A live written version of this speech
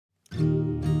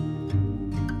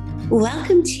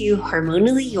Welcome to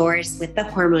Hormonally Yours with the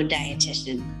Hormone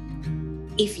Dietitian.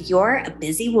 If you're a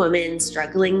busy woman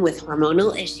struggling with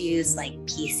hormonal issues like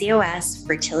PCOS,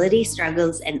 fertility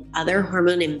struggles, and other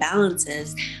hormone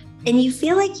imbalances, and you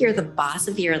feel like you're the boss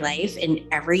of your life in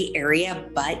every area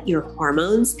but your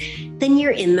hormones, then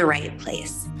you're in the right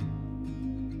place.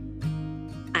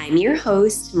 I'm your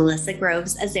host, Melissa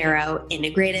Groves Azero,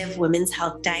 integrative women's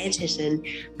health dietitian,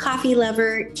 coffee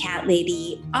lover, cat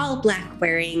lady, all black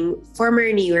wearing,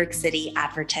 former New York City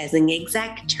advertising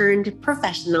exec turned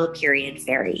professional period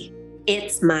fairy.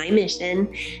 It's my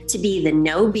mission to be the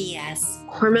no BS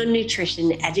hormone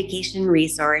nutrition education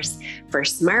resource for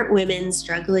smart women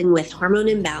struggling with hormone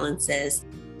imbalances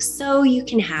so you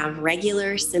can have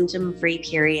regular symptom-free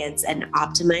periods and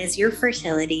optimize your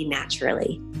fertility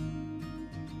naturally.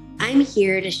 I'm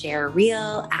here to share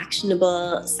real,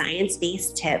 actionable,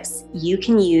 science-based tips you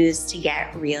can use to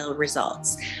get real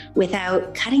results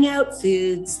without cutting out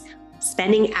foods,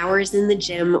 spending hours in the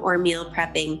gym or meal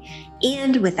prepping,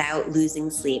 and without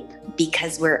losing sleep,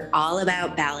 because we're all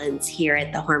about balance here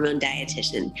at the Hormone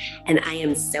Dietitian, and I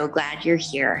am so glad you're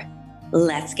here.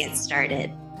 Let's get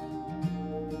started.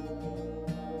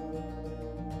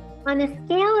 On a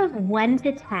scale of 1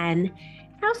 to 10,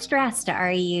 how stressed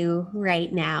are you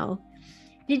right now?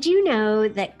 Did you know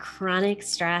that chronic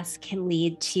stress can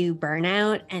lead to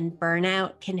burnout, and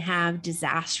burnout can have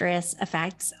disastrous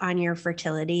effects on your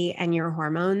fertility and your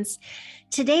hormones?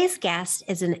 Today's guest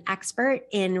is an expert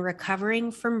in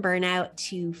recovering from burnout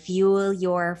to fuel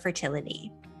your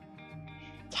fertility.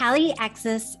 Callie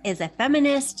Exis is a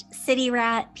feminist, city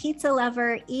rat, pizza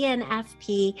lover,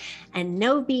 ENFP, and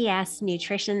no BS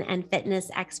nutrition and fitness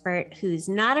expert who's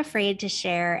not afraid to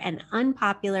share an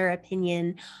unpopular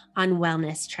opinion on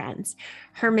wellness trends.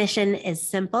 Her mission is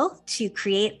simple: to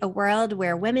create a world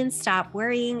where women stop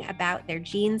worrying about their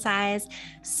gene size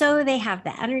so they have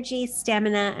the energy,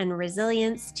 stamina, and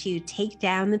resilience to take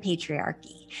down the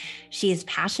patriarchy. She is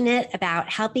passionate about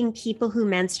helping people who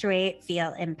menstruate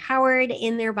feel empowered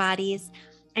in their bodies,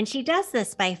 and she does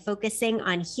this by focusing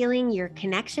on healing your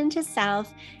connection to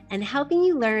self and helping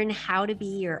you learn how to be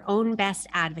your own best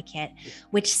advocate,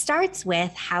 which starts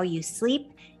with how you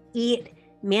sleep, eat,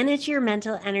 manage your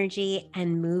mental energy,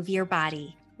 and move your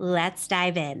body. Let's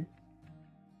dive in.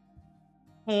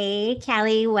 Hey,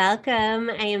 Callie, welcome.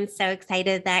 I am so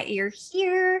excited that you're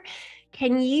here.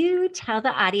 Can you tell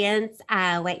the audience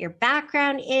what your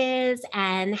background is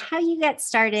and how you got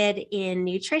started in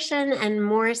nutrition, and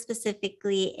more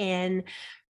specifically in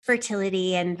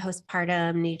fertility and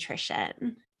postpartum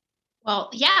nutrition? Well,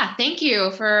 yeah, thank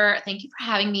you for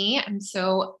having me. I'm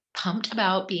so pumped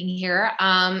about being here.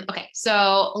 Okay,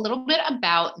 so a little bit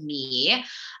about me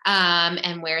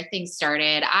and where things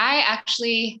started. I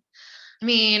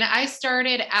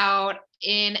started out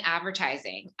in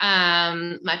advertising,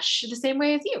 much the same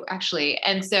way as you, actually.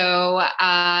 And so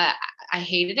I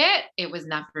hated it. It was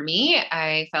not for me.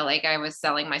 I felt like I was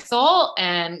selling my soul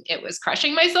and it was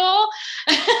crushing my soul.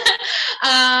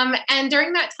 And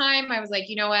during that time, I was like,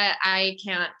 you know what? I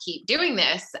can't keep doing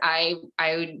this. I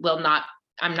will not,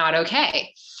 I'm not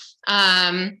okay.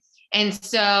 And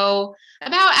so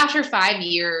about after 5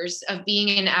 years of being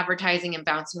in advertising and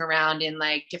bouncing around in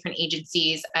like different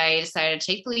agencies, I decided to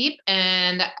take the leap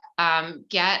and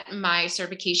get my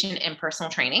certification in personal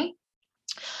training.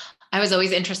 I was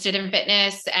always interested in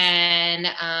fitness and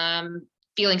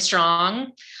feeling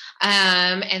strong.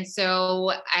 And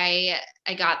so I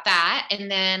got that. And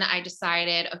then I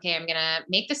decided, okay, I'm going to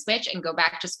make the switch and go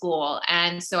back to school.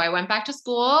 And so I went back to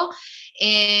school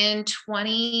in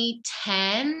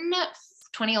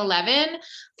 2011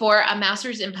 for a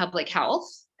master's in public health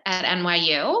at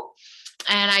NYU.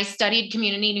 And I studied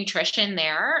community nutrition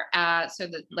there. So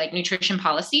the like nutrition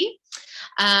policy.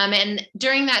 And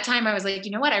during that time, I was like,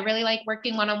 you know what? I really like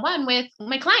working one-on-one with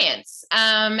my clients.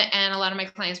 And a lot of my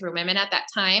clients were women at that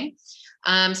time.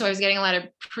 So I was getting a lot of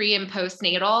pre and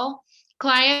postnatal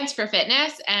clients for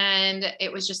fitness. And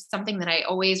it was just something that I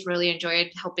always really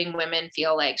enjoyed, helping women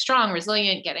feel like strong,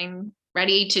 resilient, getting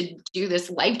ready to do this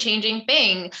life-changing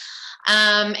thing.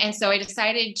 And so I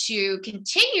decided to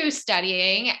continue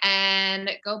studying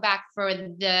and go back for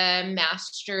the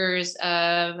master's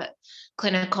of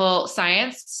clinical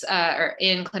science or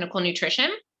in clinical nutrition.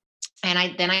 And I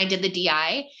did the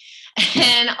DI,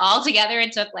 and altogether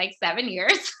it took like 7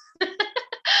 years.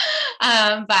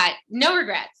 But no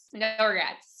regrets.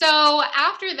 So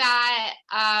after that,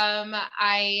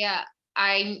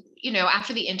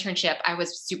 after the internship, I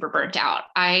was super burnt out.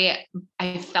 I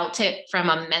felt it from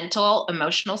a mental,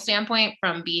 emotional standpoint,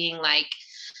 from being like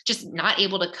just not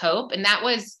able to cope. And that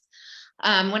was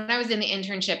When I was in the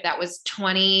internship, that was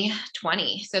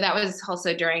 2020. So that was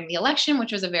also during the election,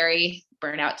 which was a very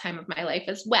burnout time of my life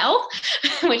as well,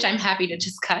 which I'm happy to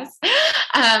discuss.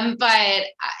 But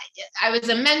I was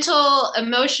a mental,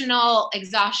 emotional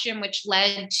exhaustion, which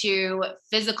led to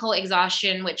physical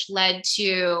exhaustion, which led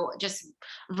to just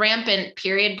rampant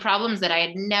period problems that I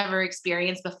had never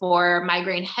experienced before,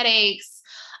 migraine headaches,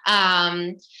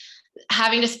 having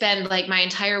to spend like my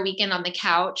entire weekend on the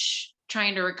couch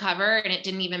trying to recover, and it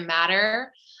didn't even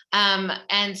matter.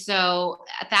 And so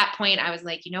at that point I was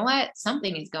like, you know what,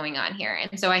 something is going on here.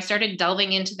 And so I started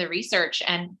delving into the research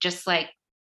and just like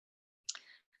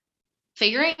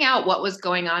figuring out what was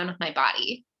going on with my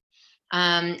body.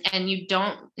 And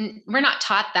we're not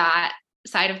taught that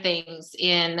side of things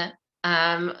in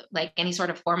like any sort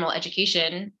of formal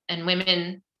education, and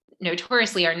women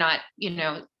notoriously are not,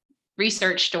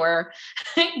 researched, or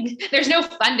there's no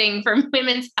funding for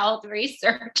women's health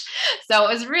research. So it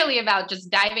was really about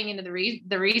just diving into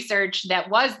the research that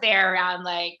was there around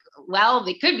like, well,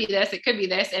 it could be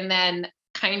this, and then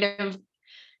kind of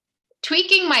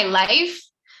tweaking my life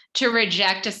to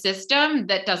reject a system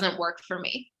that doesn't work for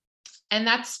me. And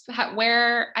that's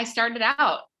where I started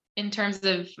out in terms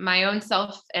of my own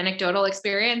self-anecdotal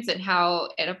experience and how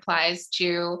it applies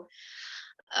to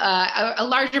a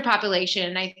larger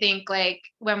population. I think like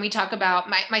when we talk about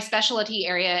my specialty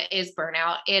area is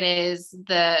burnout. It is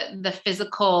the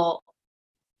physical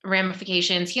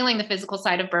ramifications, healing the physical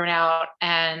side of burnout,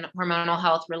 and hormonal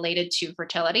health related to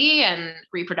fertility and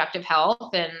reproductive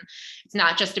health. And it's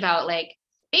not just about like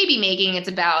baby making, it's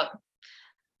about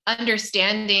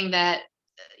understanding that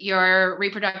your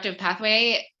reproductive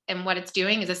pathway and what it's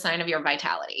doing is a sign of your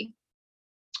vitality.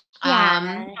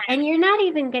 Yeah. And you're not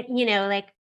even like,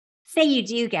 say you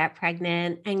do get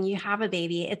pregnant and you have a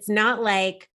baby. It's not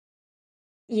like,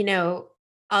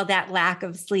 all that lack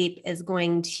of sleep is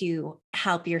going to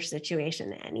help your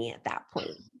situation any at that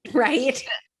point. Right.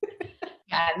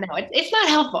 Yeah, no, it's not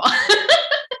helpful.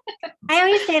 I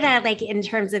always say that like in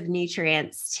terms of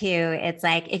nutrients too, it's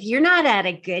like, if you're not at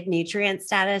a good nutrient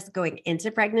status going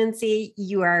into pregnancy,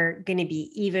 you are going to be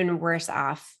even worse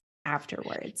off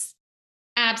afterwards.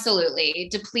 Absolutely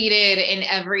depleted in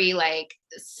every like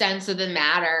sense of the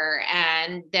matter,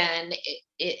 and then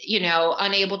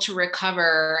unable to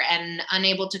recover and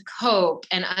unable to cope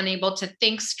and unable to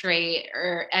think straight.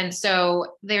 And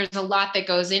so there's a lot that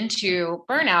goes into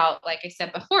burnout, like I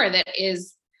said before,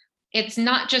 it's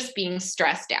not just being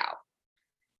stressed out.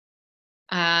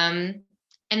 And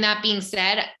that being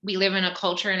said, we live in a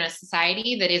culture and a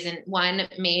society that isn't, one,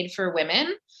 made for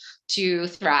women to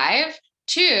thrive.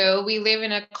 Two, we live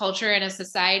in a culture and a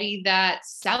society that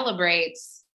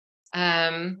celebrates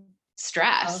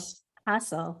stress.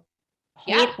 Hustle.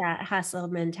 Hate that hustle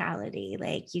mentality.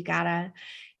 Like you gotta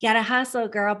hustle,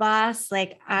 girl boss.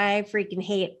 Like I freaking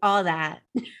hate all that.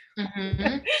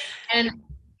 Mm-hmm. And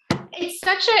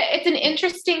it's an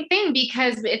interesting thing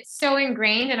because it's so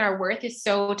ingrained and our worth is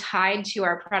so tied to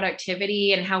our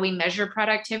productivity and how we measure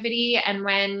productivity. And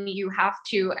when you have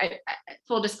to,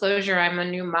 full disclosure, I'm a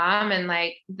new mom, and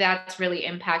like that's really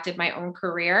impacted my own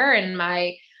career and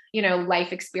my,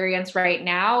 life experience right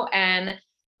now. And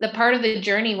the part of the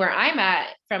journey where I'm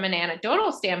at from an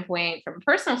anecdotal standpoint, from a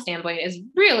personal standpoint, is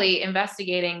really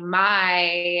investigating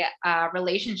my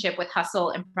relationship with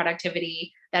hustle and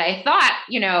productivity that I thought,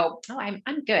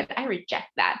 I'm good. I reject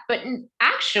that. But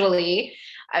actually,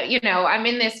 I'm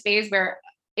in this phase where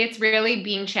it's really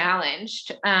being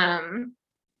challenged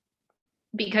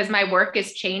because my work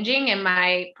is changing and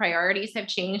my priorities have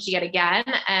changed yet again.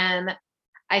 And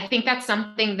I think that's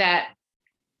something that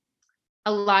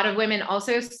a lot of women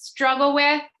also struggle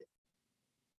with.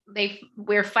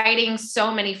 We're fighting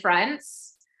so many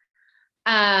fronts.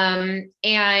 And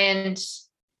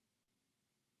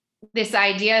this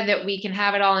idea that we can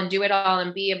have it all and do it all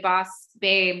and be a boss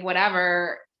babe,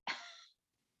 whatever.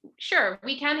 Sure,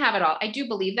 we can have it all. I do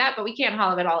believe that, but we can't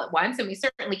have it all at once. And we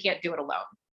certainly can't do it alone.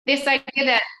 This idea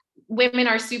that women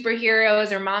are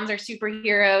superheroes or moms are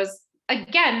superheroes,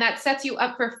 again, that sets you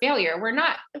up for failure. We're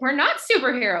not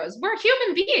superheroes. We're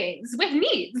human beings with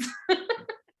needs.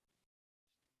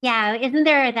 Yeah. Isn't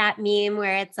there that meme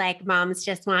where it's like moms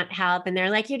just want help and they're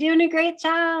like, you're doing a great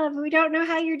job. We don't know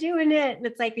how you're doing it. And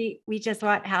it's like, we just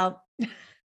want help.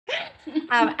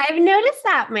 I've noticed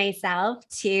that myself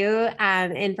too,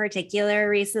 in particular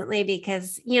recently,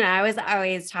 because, I was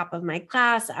always top of my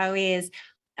class, always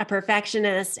a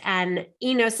perfectionist. And,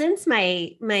 since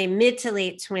my mid to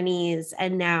late 20s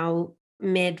and now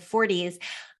mid 40s,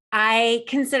 I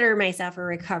consider myself a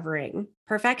recovering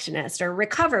perfectionist or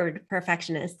recovered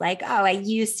perfectionist. Like, oh, I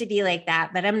used to be like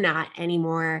that, but I'm not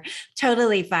anymore.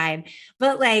 Totally fine.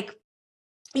 But like,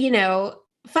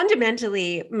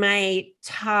 fundamentally, my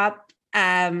top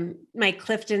my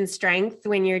Clifton strength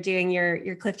when you're doing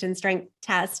your Clifton strength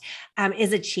test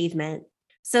is achievement.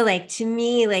 So like to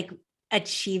me, like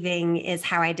achieving is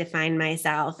how I define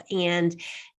myself. And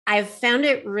I've found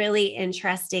it really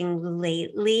interesting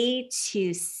lately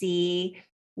to see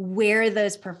where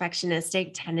those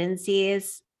perfectionistic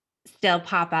tendencies still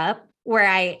pop up, where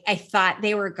I thought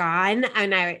they were gone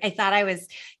and I thought I was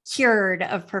cured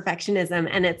of perfectionism.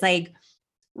 And it's like,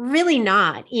 really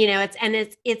not,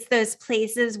 it's those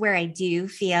places where I do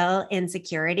feel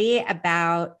insecurity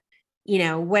about,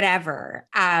 whatever.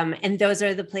 And those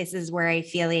are the places where I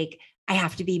feel like I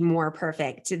have to be more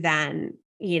perfect than,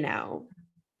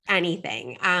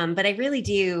 anything. But I really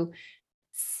do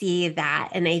see that.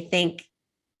 And I think,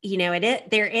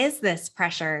 there is this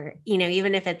pressure,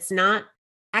 even if it's not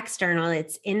external,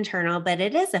 it's internal, but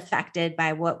it is affected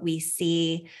by what we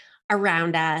see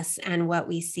around us and what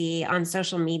we see on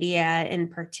social media in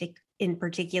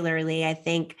particularly. I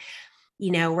think,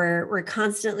 we're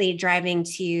constantly driving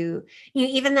to,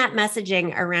 even that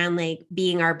messaging around like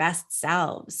being our best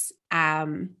selves.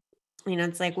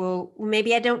 It's like, well,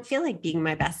 maybe I don't feel like being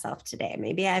my best self today.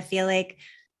 Maybe I feel like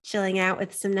chilling out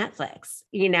with some Netflix,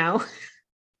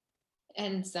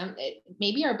 And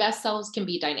maybe our best selves can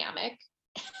be dynamic.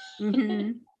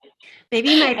 Mm-hmm.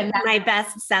 Maybe my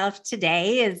best self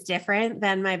today is different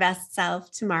than my best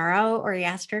self tomorrow or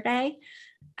yesterday.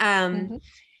 Mm-hmm.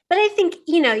 But I think,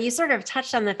 you sort of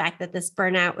touched on the fact that this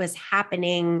burnout was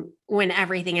happening when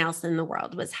everything else in the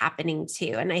world was happening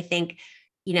too. And I think,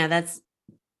 that's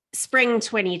spring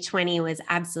 2020 was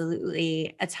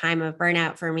absolutely a time of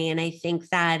burnout for me. And I think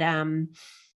that,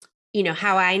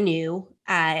 how I knew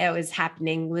it was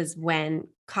happening was when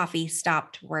coffee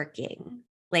stopped working.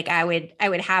 Like I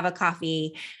would have a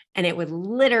coffee and it would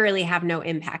literally have no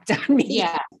impact on me.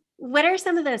 Yeah. What are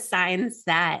some of those signs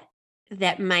that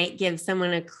might give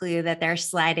someone a clue that they're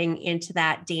sliding into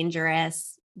that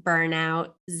dangerous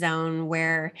burnout zone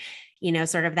where,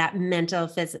 sort of that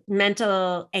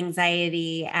mental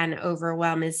anxiety and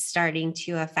overwhelm is starting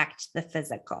to affect the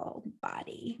physical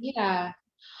body? Yeah.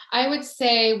 I would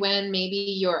say when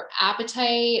maybe your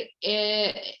appetite,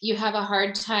 you have a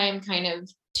hard time kind of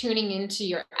tuning into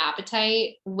your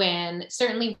appetite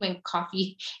certainly when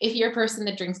coffee, if you're a person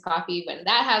that drinks coffee, when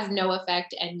that has no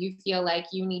effect and you feel like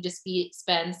you need to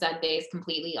spend Sundays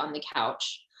completely on the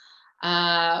couch.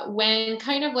 When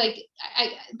kind of like,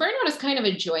 burnout is kind of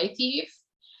a joy thief.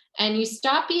 And you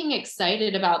stop being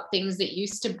excited about things that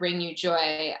used to bring you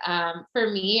joy. For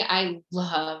me, I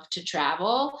love to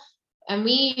travel. And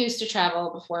we used to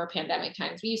travel before pandemic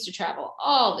times. We used to travel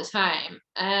all the time.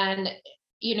 And,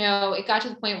 it got to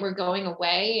the point where going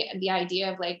away and the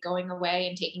idea of like going away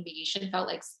and taking vacation felt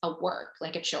like a work,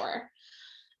 like a chore.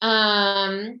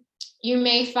 You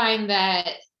may find that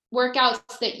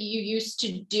workouts that you used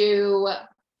to do,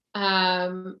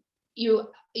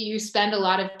 you spend a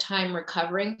lot of time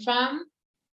recovering from,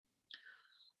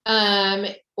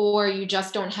 or you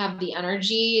just don't have the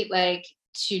energy like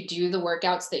to do the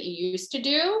workouts that you used to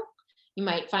do. You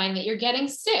might find that you're getting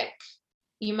sick.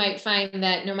 You might find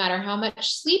that no matter how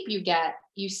much sleep you get,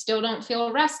 you still don't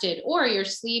feel rested, or your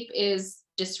sleep is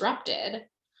disrupted.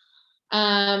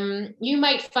 You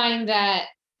might find that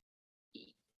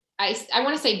I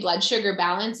want to say blood sugar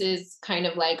balance is kind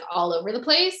of like all over the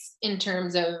place in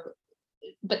terms of,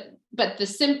 but the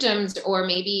symptoms or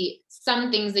maybe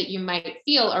some things that you might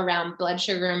feel around blood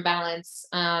sugar imbalance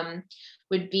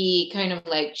would be kind of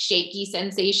like shaky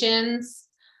sensations,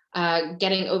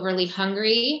 getting overly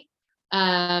hungry,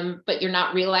 but you're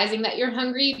not realizing that you're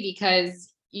hungry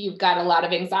because you've got a lot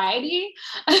of anxiety,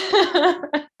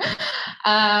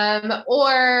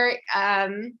 or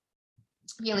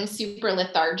feeling super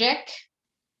lethargic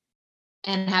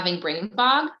and having brain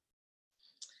fog.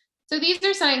 So these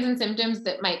are signs and symptoms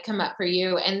that might come up for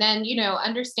you. And then,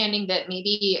 understanding that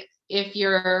maybe if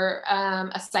you're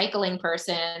a cycling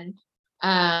person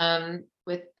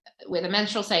with a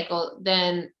menstrual cycle,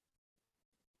 then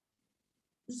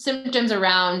symptoms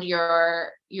around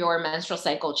your menstrual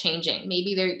cycle changing.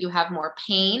 Maybe you have more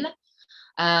pain.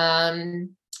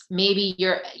 Maybe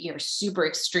you're super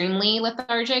extremely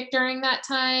lethargic during that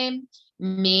time.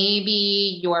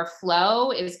 Maybe your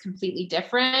flow is completely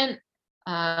different.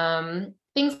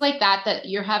 Things like that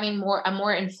you're having a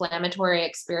more inflammatory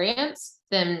experience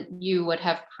than you would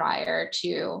have prior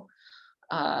to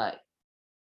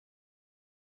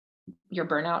your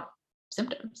burnout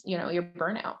symptoms, your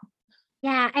burnout.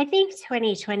 Yeah, I think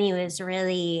 2020 was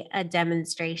really a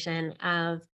demonstration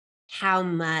of how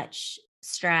much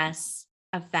stress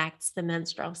affects the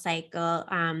menstrual cycle.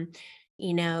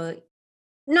 You know,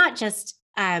 not just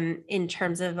in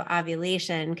terms of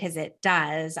ovulation, because it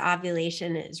does.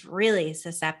 Ovulation is really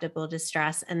susceptible to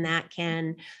stress, and that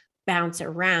can bounce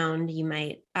around. You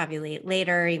might ovulate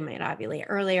later, you might ovulate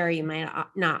earlier, you might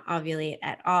not ovulate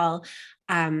at all.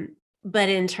 But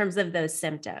in terms of those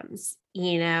symptoms,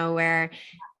 where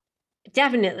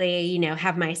definitely,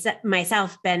 have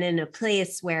myself been in a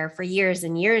place where for years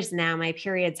and years now, my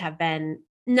periods have been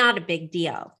not a big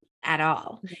deal at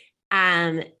all.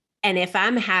 Um, and if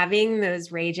I'm having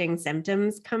those raging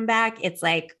symptoms come back, it's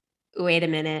like, wait a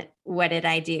minute, what did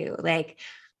I do? Like,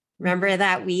 remember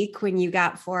that week when you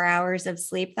got 4 hours of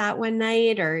sleep that one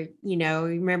night? Or,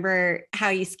 remember how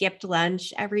you skipped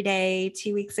lunch every day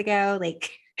 2 weeks ago?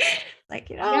 Like,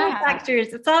 Yeah. factors,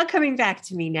 it's all coming back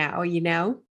to me now.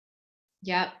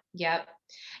 Yep. Yep.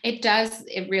 It does.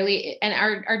 It really, and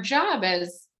our job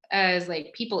as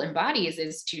like people in bodies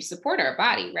is to support our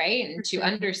body, right? And to Mhm.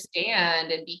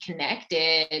 understand and be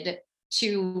connected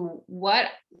to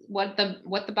what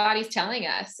the body's telling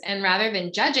us. And rather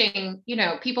than judging,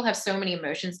 people have so many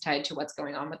emotions tied to what's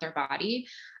going on with their body.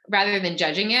 Rather than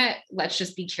judging it, let's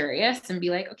just be curious and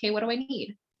be like, okay, what do I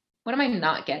need? What am I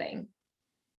not getting?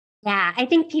 Yeah, I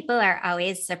think people are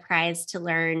always surprised to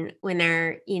learn when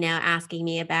they're, asking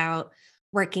me about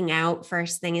working out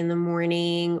first thing in the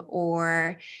morning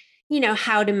or,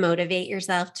 how to motivate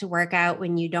yourself to work out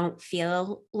when you don't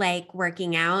feel like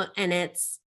working out. And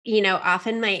it's,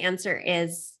 often my answer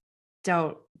is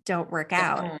don't work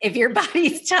out. Don't. If your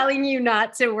body's telling you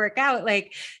not to work out,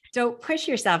 like don't push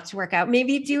yourself to work out.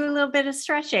 Maybe do a little bit of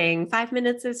stretching, 5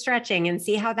 minutes of stretching and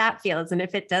see how that feels. And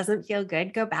if it doesn't feel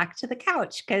good, go back to the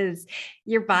couch because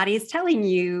your body's telling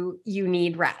you you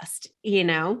need rest.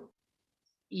 Yes,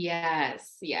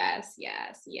 yes,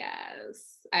 yes,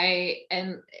 yes.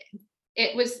 And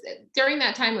it was during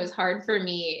that time, it was hard for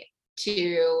me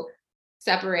to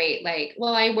separate, like,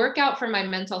 well, I work out for my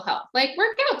mental health. Like,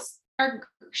 workouts are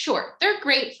sure, they're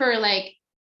great for like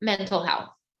mental health,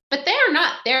 but they are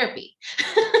not therapy.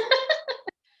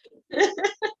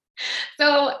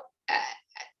 So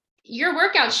your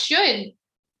workout should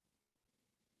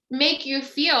make you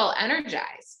feel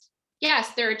energized.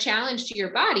 Yes, they're a challenge to your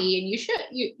body and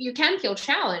you can feel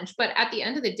challenged, but at the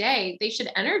end of the day, they should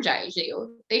energize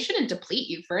you. They shouldn't deplete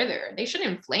you further. They should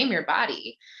inflame your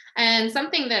body. And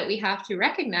something that we have to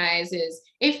recognize is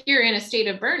if you're in a state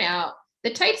of burnout,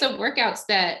 the types of workouts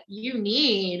that you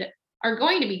need are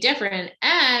going to be different.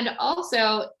 And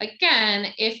also, again,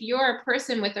 if you're a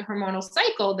person with a hormonal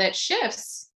cycle that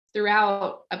shifts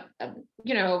throughout a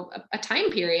time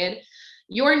period,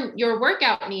 your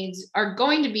workout needs are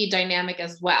going to be dynamic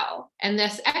as well. And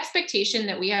this expectation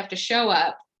that we have to show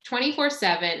up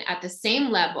 24/7 at the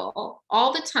same level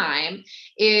all the time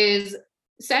is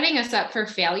setting us up for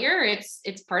failure.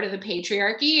 It's part of the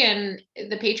patriarchy, and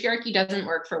the patriarchy doesn't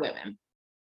work for women.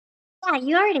 Yeah,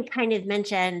 you already kind of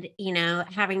mentioned,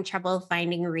 having trouble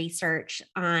finding research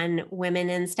on women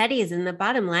in studies. And the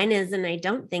bottom line is, and I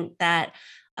don't think that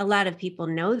a lot of people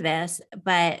know this,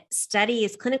 but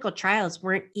studies, clinical trials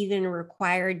weren't even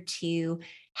required to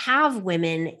have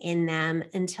women in them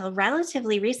until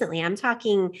relatively recently. I'm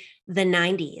talking the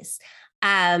 90s.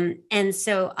 And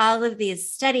so all of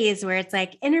these studies where it's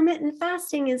like intermittent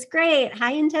fasting is great,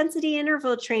 high intensity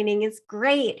interval training is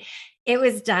great, it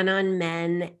was done on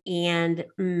men and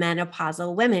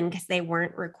menopausal women because they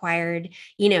weren't required.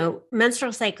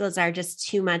 Menstrual cycles are just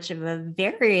too much of a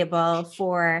variable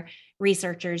for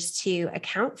researchers to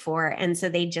account for. And so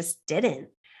they just didn't.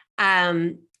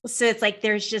 So it's like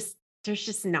there's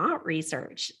just not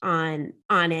research on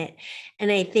it.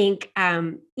 And I think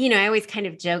I always kind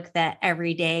of joke that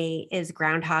every day is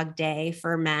Groundhog Day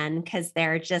for men because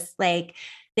they're just like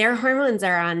their hormones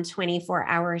are on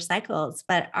 24-hour cycles,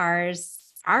 but ours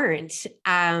aren't.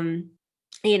 And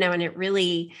it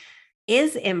really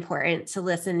is important to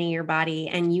listen to your body,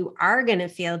 and you are going to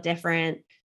feel different.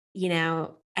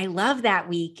 I love that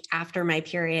week after my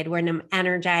period when I'm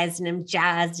energized and I'm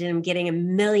jazzed and I'm getting a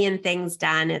million things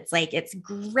done. It's like, it's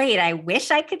great. I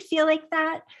wish I could feel like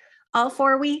that all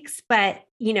 4 weeks, but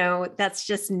that's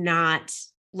just not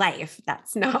life.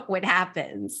 That's not what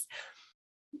happens.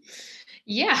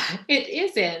 Yeah, it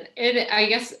isn't. I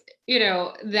guess,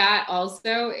 that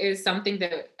also is something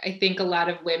that I think a lot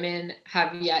of women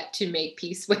have yet to make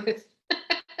peace with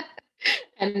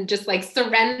and just like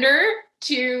surrender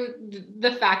to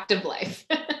the fact of life.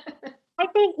 I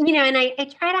think, and I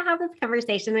try to have this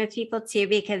conversation with people too,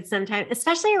 because sometimes,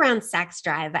 especially around sex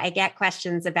drive, I get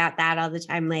questions about that all the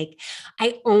time. Like,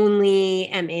 I only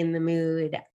am in the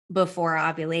mood before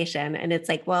ovulation. And it's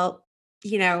like, well,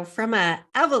 from a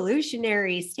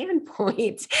evolutionary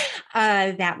standpoint,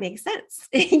 that makes sense.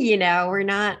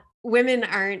 Women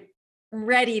aren't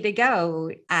ready to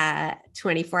go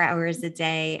 24 hours a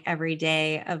day, every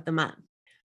day of the month.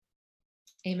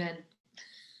 Amen.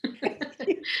 That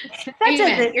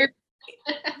doesn't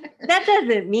that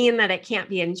doesn't mean that it can't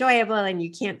be enjoyable and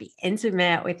you can't be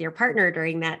intimate with your partner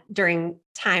during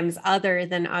times other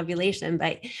than ovulation,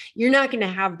 but you're not going to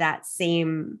have that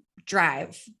same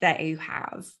drive that you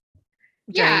have.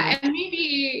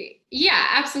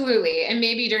 Absolutely. And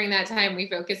maybe during that time we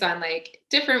focus on like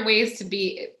different ways to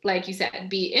be, like you said,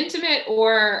 be intimate,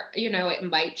 or, it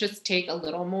might just take a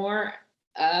little more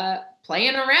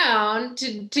playing around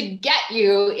to get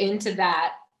you into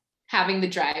that having the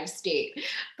drive state.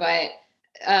 But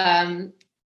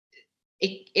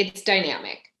it's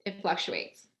dynamic. It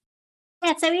fluctuates.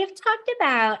 Yeah. So we've talked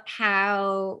about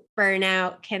how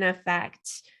burnout can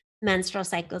affect menstrual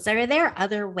cycles. Are there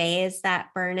other ways that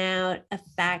burnout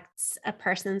affects a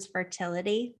person's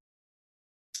fertility?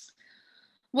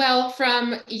 Well,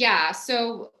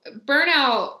 so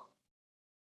burnout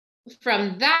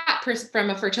from from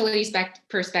a fertility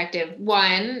perspective,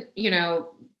 one,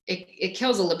 it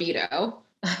kills a libido.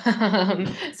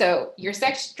 So your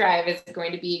sex drive is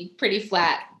going to be pretty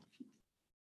flat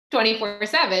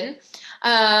 24/7.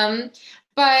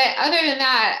 But other than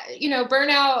that,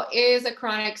 burnout is a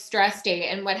chronic stress state.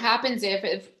 And what happens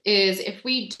if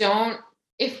we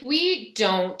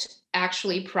don't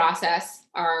actually process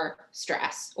our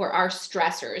stress or our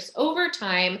stressors over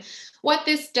time, what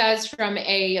this does from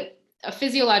a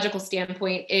physiological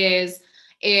standpoint is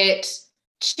it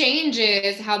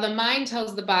changes how the mind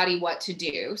tells the body what to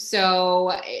do.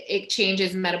 So it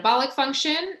changes metabolic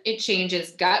function, it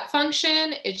changes gut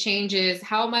function, it changes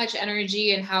how much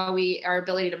energy and our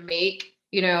ability to make,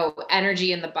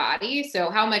 energy in the body. So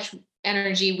how much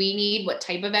energy we need, what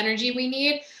type of energy we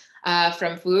need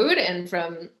from food and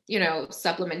from,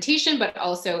 supplementation, but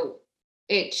also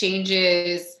it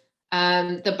changes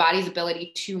the body's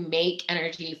ability to make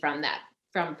energy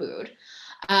from food.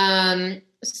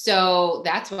 So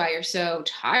that's why you're so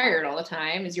tired all the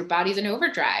time, is your body's in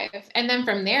overdrive. And then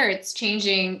from there, it's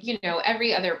changing,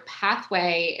 every other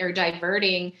pathway, or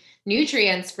diverting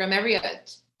nutrients from every other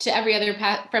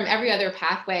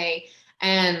pathway.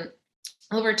 And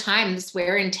over time, this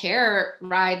wear and tear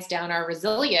rides down our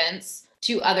resilience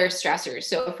to other stressors.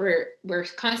 So if we're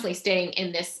constantly staying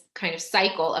in this kind of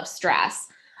cycle of stress.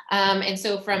 And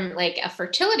so from like a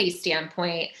fertility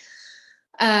standpoint,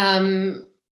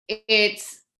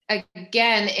 it's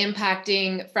again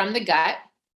impacting from the gut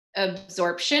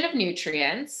absorption of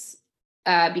nutrients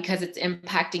because it's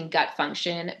impacting gut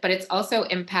function, but it's also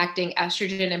impacting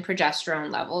estrogen and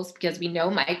progesterone levels, because we know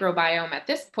microbiome at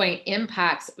this point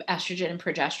impacts estrogen and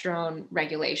progesterone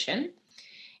regulation.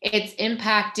 It's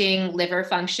impacting liver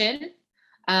function.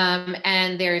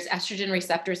 And there's estrogen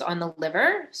receptors on the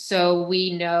liver. So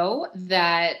we know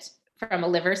that from a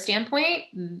liver standpoint,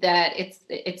 that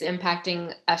it's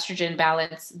impacting estrogen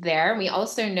balance there. We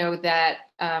also know that,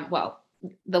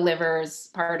 the liver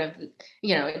is part of,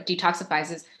 it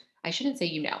detoxifies. I shouldn't say,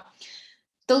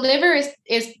 the liver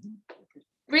is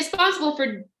responsible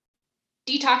for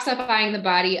detoxifying the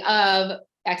body of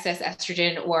excess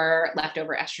estrogen or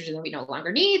leftover estrogen that we no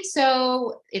longer need.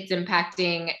 So it's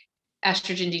impacting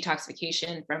estrogen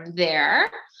detoxification from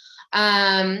there.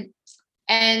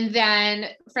 And then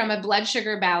from a blood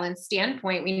sugar balance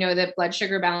standpoint, we know that blood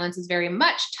sugar balance is very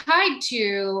much tied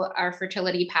to our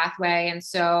fertility pathway. And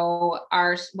so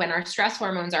when our stress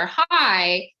hormones are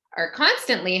high, are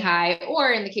constantly high,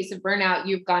 or in the case of burnout,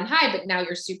 you've gone high, but now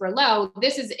you're super low,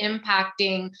 this is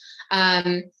impacting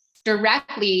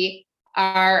directly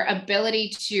our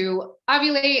ability to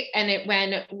ovulate. And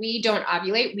when we don't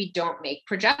ovulate, we don't make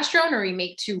progesterone, or we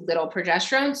make too little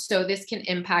progesterone. So this can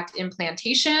impact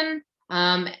implantation,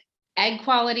 egg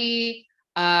quality,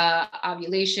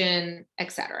 ovulation,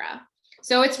 etc.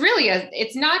 So it's really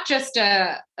it's not just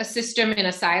a system in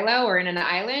a silo or in an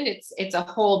island. It's a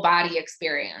whole body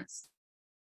experience.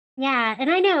 Yeah.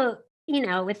 And I know,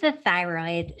 with the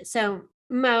thyroid, so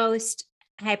most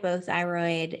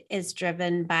hypothyroid is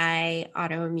driven by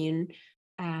autoimmune,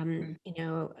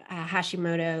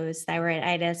 Hashimoto's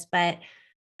thyroiditis, but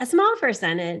a small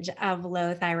percentage of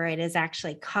low thyroid is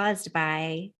actually caused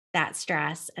by that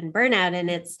stress and burnout. And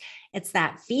it's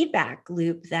that feedback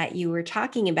loop that you were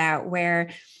talking about, where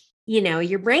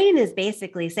your brain is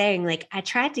basically saying, like, I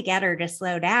tried to get her to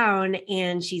slow down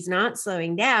and she's not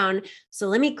slowing down. So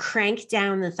let me crank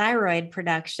down the thyroid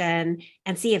production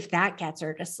and see if that gets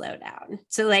her to slow down.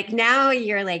 So, like, now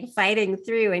you're like fighting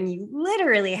through and you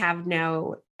literally have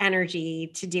no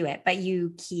energy to do it, but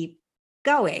you keep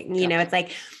going. It's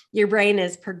like your brain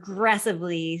is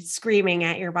progressively screaming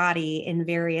at your body in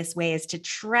various ways to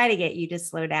try to get you to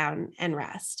slow down and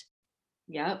rest.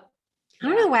 Yep. I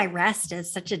don't know why rest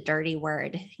is such a dirty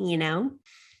word,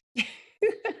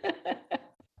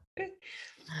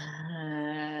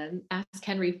 Ask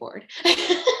Henry Ford.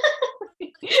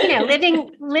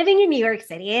 Living in New York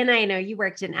City, and I know you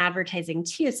worked in advertising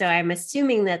too, so I'm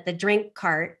assuming that the drink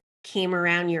cart came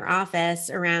around your office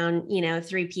around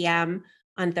 3 p.m.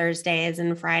 on Thursdays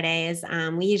and Fridays.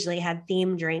 We usually had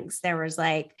theme drinks. There was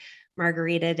like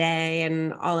margarita day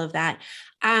and all of that.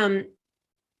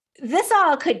 This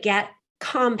all could get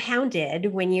compounded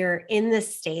when you're in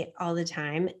this state all the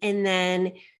time, and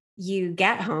then you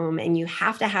get home and you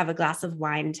have to have a glass of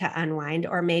wine to unwind,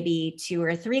 or maybe 2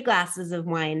 or 3 glasses of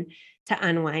wine to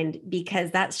unwind, because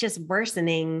that's just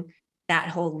worsening that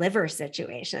whole liver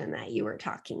situation that you were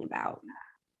talking about.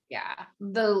 Yeah.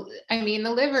 The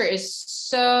liver is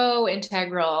so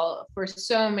integral for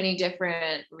so many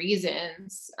different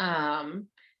reasons, around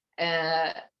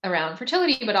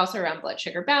fertility, but also around blood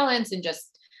sugar balance and just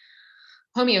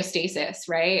homeostasis,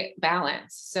 right?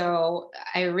 Balance. So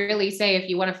I really say, if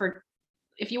you want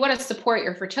to support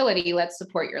your fertility, let's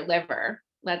support your liver.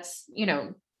 Let's,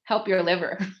 help your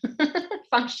liver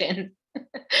function.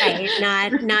 Right.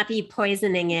 Not be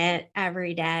poisoning it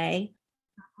every day.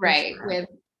 Right. Sure.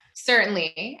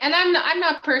 Certainly. And I'm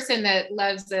not a person that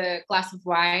loves a glass of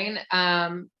wine.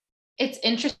 It's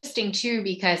interesting too,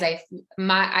 because I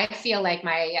feel like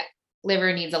my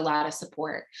liver needs a lot of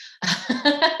support.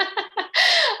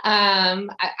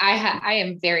 I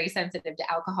am very sensitive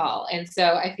to alcohol. And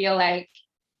so I feel like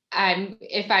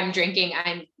if I'm drinking,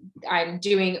 I'm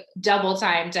doing double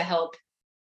time to help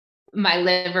my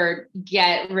liver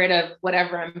get rid of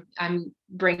whatever I'm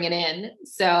bringing in.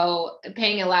 So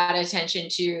paying a lot of attention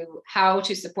to how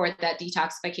to support that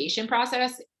detoxification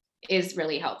process is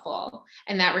really helpful.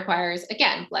 And that requires,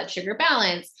 again, blood sugar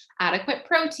balance, adequate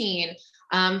protein,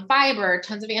 fiber,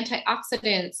 tons of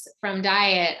antioxidants from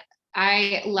diet.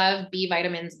 I love B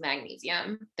vitamins,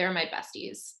 magnesium. They're my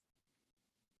besties.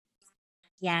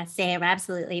 Yeah, same.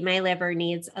 Absolutely. My liver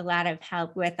needs a lot of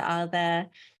help with all the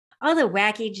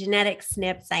wacky genetic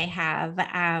snips I have.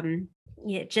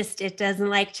 It doesn't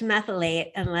like to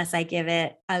methylate unless I give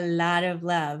it a lot of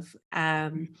love.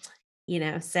 So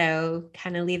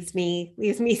kind of leaves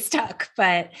me stuck,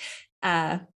 but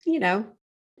have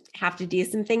to do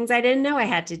some things I didn't know I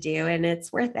had to do, and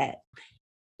it's worth it.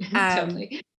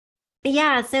 Totally.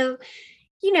 Yeah. So,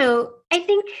 I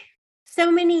think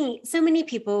so many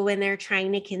people, when they're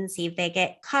trying to conceive, they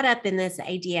get caught up in this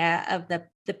idea of the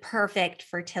perfect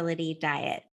fertility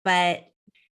diet, but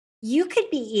you could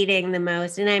be eating the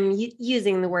most, and I'm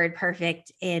using the word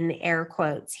perfect in air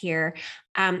quotes here.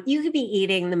 You could be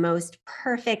eating the most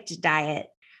perfect diet,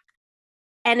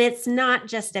 and it's not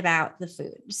just about the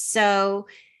food. So,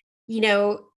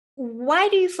 why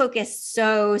do you focus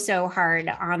so hard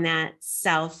on that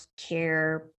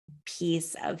self-care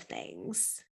piece of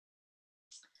things?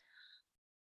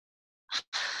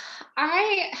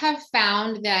 I have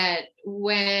found that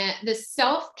when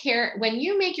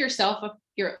you make yourself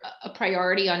a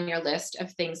priority on your list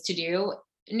of things to do,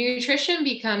 nutrition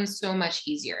becomes so much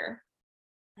easier.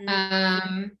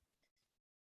 Mm-hmm.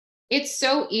 It's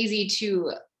so easy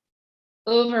to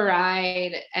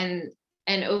override and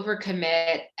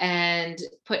overcommit and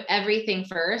put everything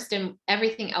first and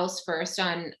everything else first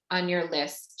on your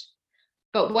list.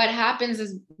 But what happens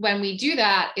is, when we do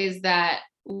that, is that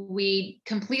we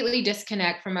completely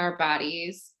disconnect from our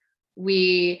bodies.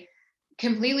 We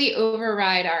completely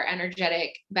override our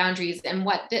energetic boundaries. And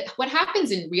what happens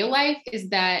in real life is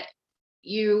that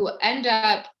you end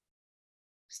up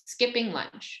skipping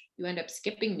lunch. You end up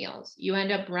skipping meals. You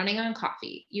end up running on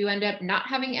coffee. You end up not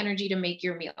having energy to make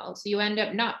your meals. You end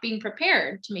up not being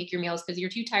prepared to make your meals because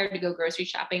you're too tired to go grocery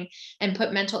shopping and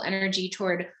put mental energy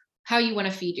toward how you want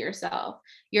to feed yourself.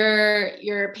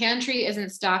 Your pantry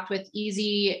isn't stocked with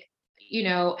easy,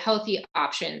 healthy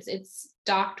options. It's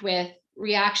stocked with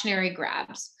reactionary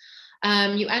grabs.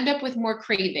 You end up with more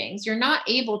cravings. You're not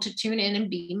able to tune in and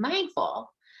be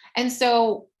mindful. And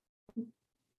so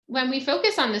when we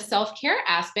focus on the self-care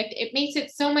aspect, it makes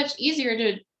it so much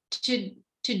easier to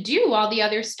do all the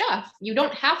other stuff. You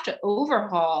don't have to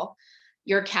overhaul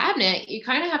your cabinet. You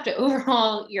kind of have to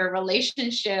overhaul your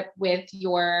relationship with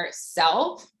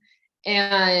yourself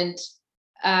and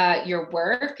your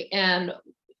work and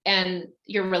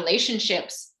your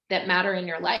relationships that matter in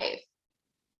your life.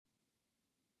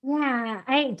 Yeah,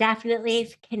 I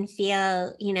definitely can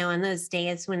feel, on those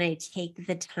days when I take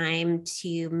the time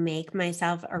to make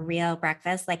myself a real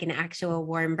breakfast, like an actual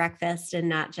warm breakfast and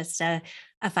not just a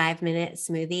 5-minute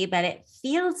smoothie, but it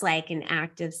feels like an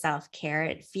act of self-care.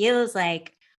 It feels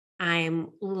like I'm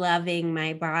loving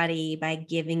my body by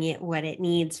giving it what it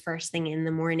needs first thing in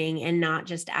the morning and not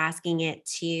just asking it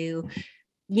to,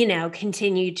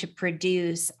 continue to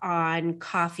produce on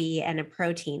coffee and a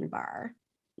protein bar,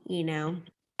 you know?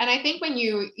 And I think when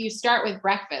you start with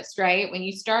breakfast, right? When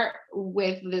you start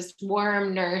with this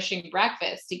warm, nourishing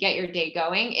breakfast to get your day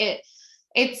going,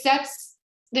 it sets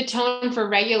the tone for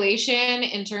regulation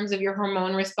in terms of your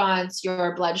hormone response,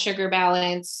 your blood sugar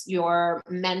balance, your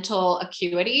mental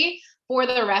acuity for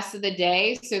the rest of the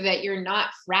day, so that you're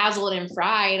not frazzled and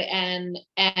fried and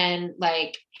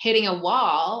like hitting a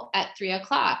wall at 3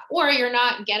 o'clock, or you're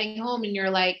not getting home and you're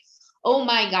like, oh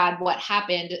my God, what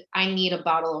happened? I need a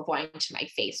bottle of wine to my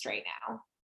face right now.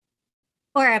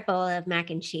 Or a bowl of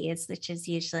mac and cheese, which is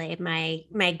usually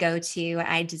my go-to.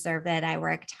 I deserve it. I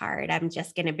worked hard. I'm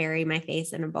just going to bury my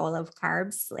face in a bowl of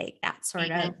carbs, like that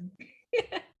sort of.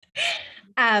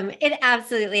 It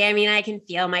absolutely, I mean, I can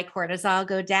feel my cortisol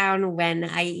go down when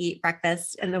I eat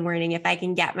breakfast in the morning. If I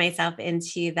can get myself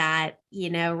into that,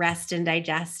 rest and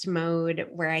digest mode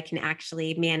where I can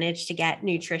actually manage to get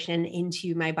nutrition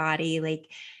into my body,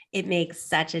 like it makes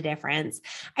such a difference.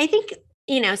 I think,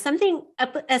 something,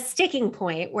 a sticking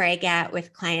point where I get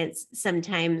with clients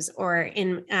sometimes, or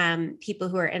in people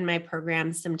who are in my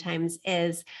program sometimes,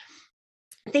 is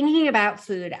thinking about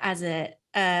food as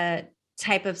a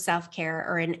type of self-care,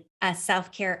 or a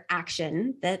self-care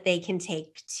action that they can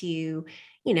take to,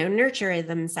 nurture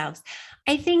themselves.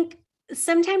 I think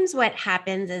sometimes what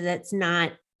happens is it's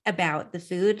not about the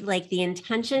food. Like the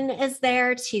intention is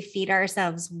there to feed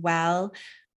ourselves well,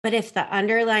 but if the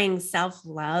underlying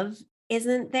self-love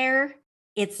isn't there,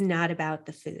 it's not about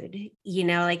the food.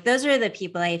 Like those are the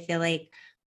people I feel like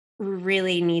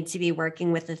really need to be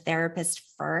working with a therapist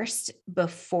first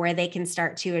before they can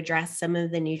start to address some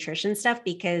of the nutrition stuff,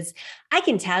 because I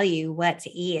can tell you what to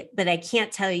eat, but I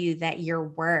can't tell you that you're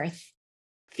worth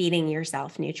feeding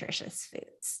yourself nutritious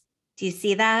foods. Do you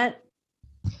see that?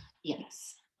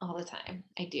 Yes, all the time.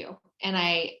 I do. And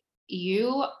I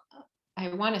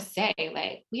want to say,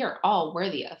 like, we are all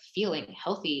worthy of feeling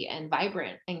healthy and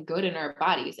vibrant and good in our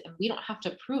bodies. And we don't have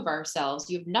to prove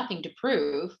ourselves. You have nothing to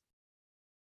prove.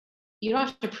 You don't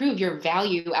have to prove your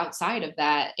value outside of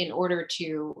that in order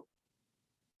to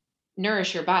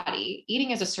nourish your body.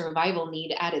 Eating is a survival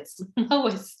need at its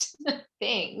lowest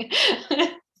thing.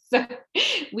 So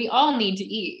we all need to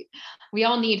eat. We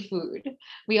all need food.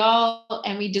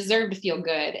 And we deserve to feel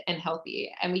good and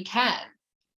healthy, and we can.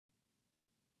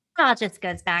 It all just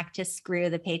goes back to screw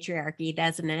the patriarchy,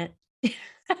 doesn't it?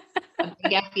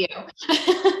 Get you.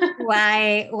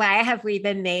 Why have we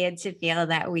been made to feel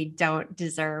that we don't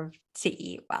deserve to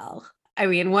eat well? I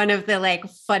mean, one of the like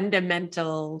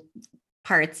fundamental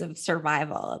parts of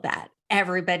survival that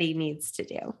everybody needs to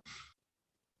do.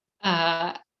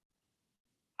 Uh,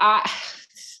 I,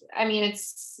 I mean,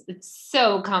 it's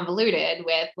so convoluted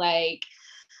with like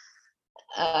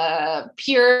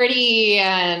purity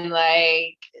and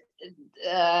like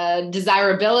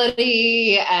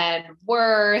desirability and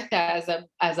worth as a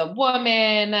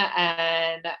woman,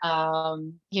 and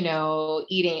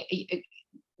eating,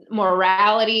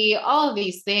 morality. All of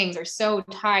these things are so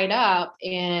tied up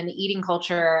in eating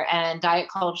culture and diet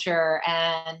culture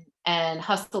and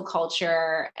hustle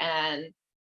culture and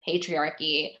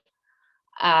patriarchy.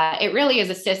 It really is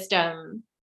a systems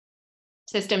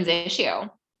issue.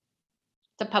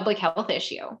 It's a public health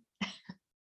issue.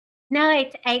 No,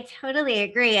 I totally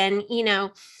agree. And,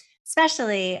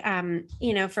 especially,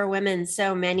 for women,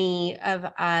 so many of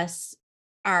us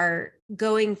are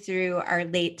going through our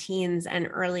late teens and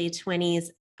early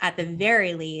 20s, at the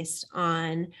very least,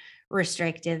 on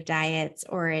restrictive diets,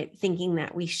 or thinking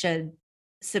that we should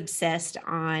subsist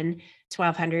on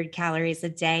 1,200 calories a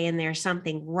day. And there's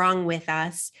something wrong with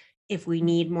us if we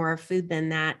need more food than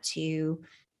that to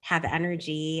have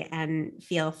energy and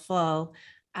feel full.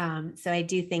 So I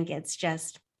do think it's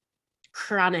just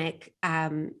chronic,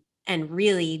 and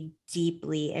really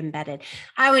deeply embedded.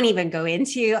 I wouldn't even go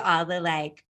into all the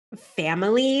like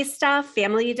family stuff,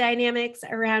 family dynamics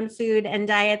around food and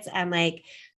diets, and like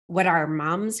what our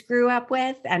moms grew up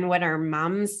with and what our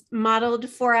moms modeled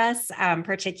for us,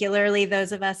 particularly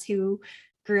those of us who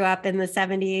grew up in the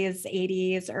 70s,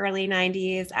 80s, early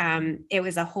 90s. It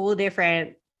was a whole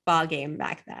different ballgame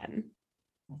back then.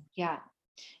 Yeah.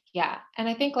 Yeah. And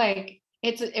I think like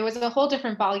it was a whole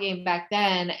different ballgame back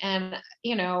then. And,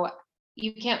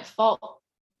 you can't fault,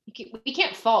 we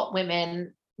can't fault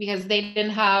women because we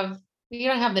didn't have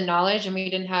the knowledge, and they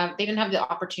didn't have the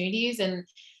opportunities, and,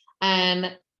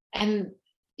 and,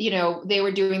 they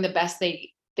were doing the best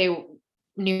they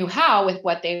knew how with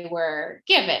what they were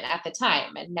given at the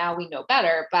time. And now we know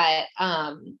better. But,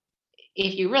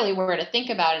 if you really were to think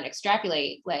about and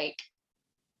extrapolate, like,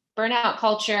 burnout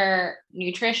culture,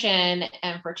 nutrition,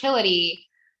 and fertility,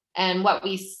 and what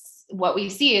we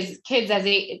see is kids kids. I'm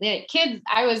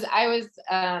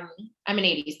an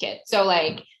 80s kid, so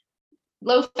like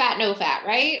low fat, no fat,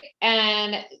 right?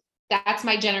 And that's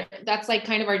like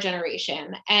kind of our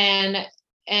generation, and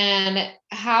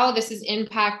how this is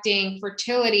impacting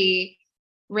fertility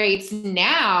rates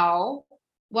now.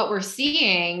 What we're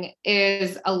seeing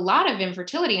is a lot of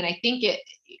infertility. And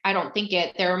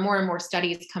there are more and more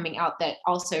studies coming out that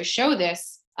also show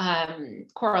this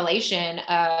correlation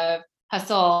of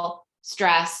hustle,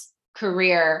 stress,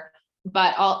 career,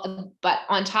 but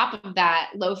on top of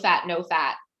that, low fat, no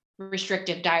fat,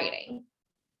 restrictive dieting.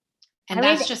 And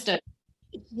that's just a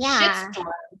shitstorm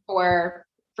for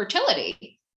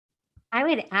fertility. I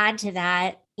would add to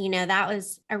that, that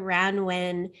was around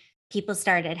when people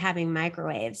started having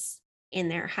microwaves in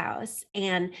their house.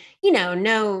 And,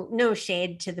 no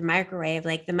shade to the microwave.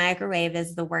 Like, the microwave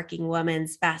is the working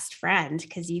woman's best friend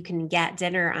because you can get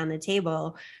dinner on the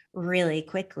table really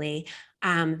quickly.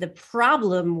 The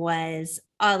problem was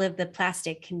all of the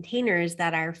plastic containers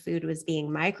that our food was being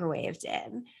microwaved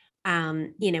in.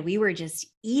 We were just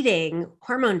eating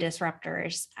hormone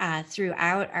disruptors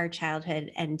throughout our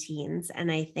childhood and teens.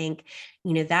 And I think,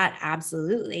 that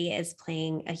absolutely is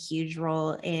playing a huge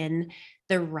role in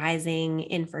the rising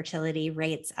infertility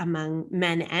rates among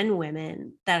men and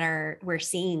women that we're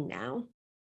seeing now.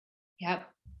 Yep,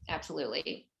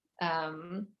 absolutely.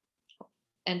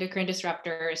 Endocrine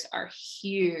disruptors are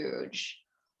huge.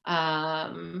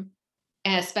 And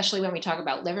especially when we talk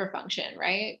about liver function,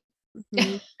 right?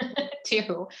 Mm-hmm.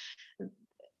 Too.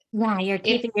 Yeah, you're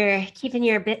keeping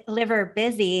your liver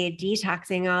busy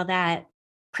detoxing all that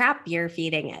crap you're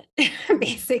feeding it.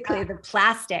 Basically, the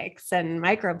plastics and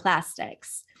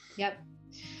microplastics. Yep.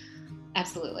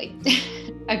 Absolutely.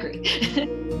 Agree.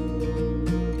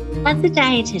 As a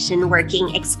dietitian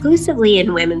working exclusively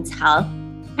in women's health,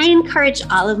 I encourage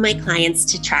all of my clients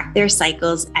to track their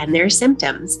cycles and their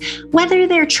symptoms, whether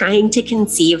they're trying to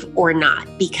conceive or not,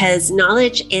 because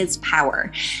knowledge is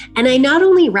power. And I not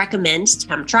only recommend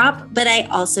Tempdrop, but I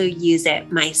also use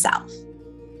it myself.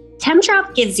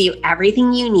 Tempdrop gives you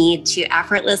everything you need to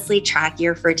effortlessly track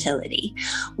your fertility.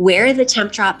 Wear the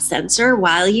Tempdrop sensor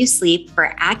while you sleep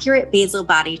for accurate basal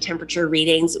body temperature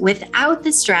readings without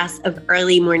the stress of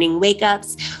early morning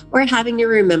wake-ups or having to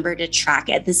remember to track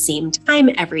at the same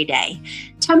time every day.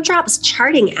 Tempdrop's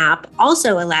charting app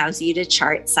also allows you to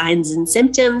chart signs and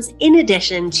symptoms in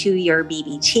addition to your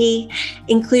BBT,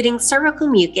 including cervical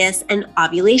mucus and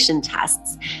ovulation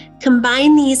tests.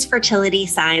 Combine these fertility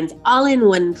signs all in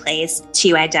one place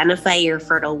to identify your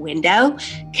fertile window,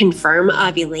 confirm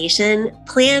ovulation,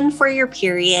 plan for your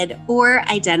period, or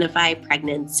identify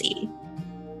pregnancy.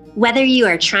 Whether you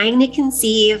are trying to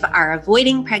conceive, are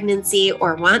avoiding pregnancy,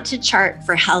 or want to chart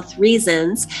for health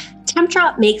reasons,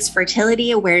 Tempdrop makes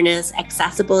fertility awareness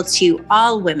accessible to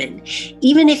all women,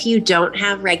 even if you don't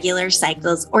have regular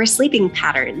cycles or sleeping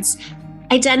patterns.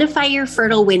 Identify your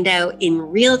fertile window in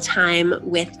real time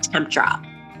with Tempdrop.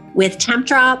 With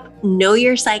Tempdrop, know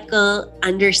your cycle,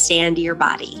 understand your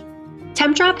body.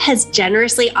 Tempdrop has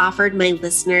generously offered my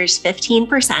listeners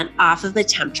 15% off of the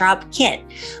Tempdrop kit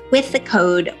with the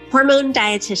code Hormone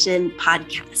Dietitian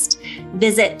Podcast.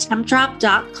 Visit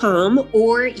tempdrop.com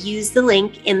or use the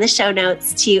link in the show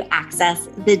notes to access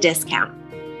the discount.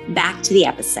 Back to the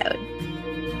episode.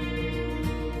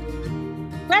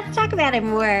 Let's talk about a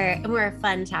more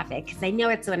fun topic, because I know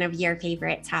it's one of your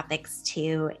favorite topics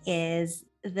too, is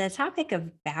the topic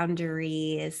of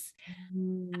boundaries.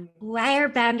 Why are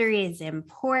boundaries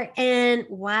important?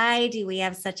 Why do we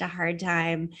have such a hard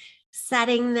time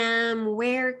setting them?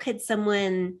 Where could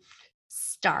someone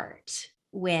start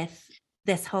with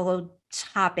this whole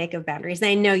topic of boundaries? And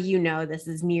I know this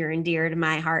is near and dear to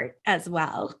my heart as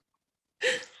well.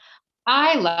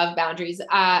 I love boundaries.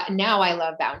 Now I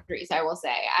love boundaries, I will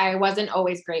say. I wasn't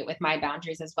always great with my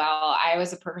boundaries as well. I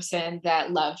was a person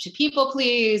that loved to people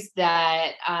please,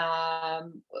 that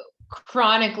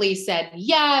chronically said,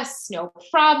 yes, no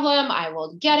problem. I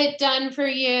will get it done for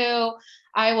you.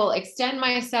 I will extend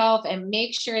myself and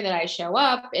make sure that I show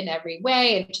up in every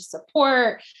way and to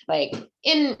support, like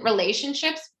in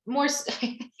relationships more.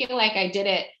 I feel like I did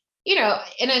it, in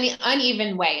an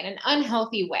uneven way, in an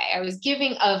unhealthy way. I was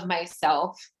giving of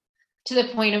myself to the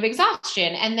point of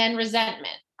exhaustion and then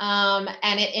resentment.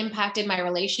 And it impacted my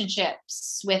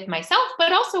relationships with myself,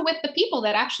 but also with the people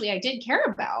that actually I did care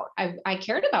about. I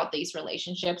cared about these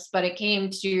relationships, but it came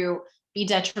to be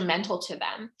detrimental to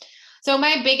them. So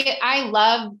I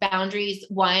love boundaries,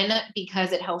 one,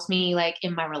 because it helps me like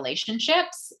in my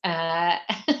relationships,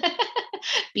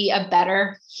 be a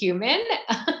better human.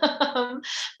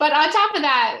 But on top of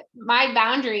that,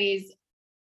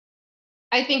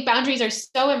 I think boundaries are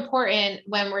so important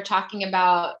when we're talking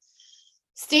about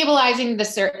stabilizing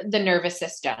the nervous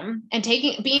system and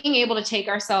being able to take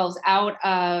ourselves out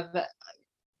of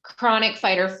chronic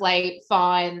fight or flight,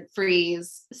 fawn,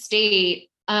 freeze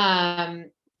state,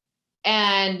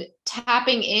 and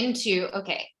tapping into,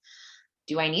 okay,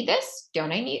 do I need this?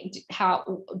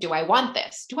 How do I want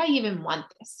this? Do I even want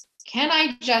this? Can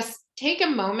I just take a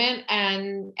moment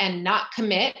and not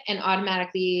commit and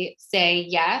automatically say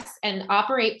yes and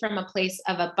operate from a place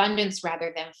of abundance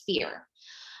rather than fear?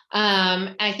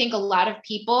 I think a lot of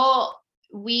people,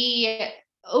 we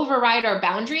override our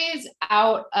boundaries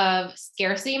out of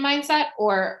scarcity mindset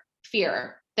or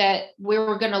fear that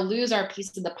we're going to lose our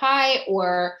piece of the pie,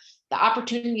 or the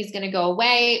opportunity is going to go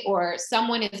away, or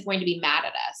someone is going to be mad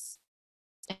at us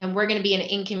and we're going to be an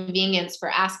inconvenience for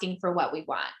asking for what we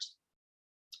want.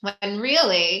 When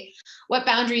really what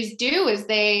boundaries do is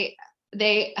they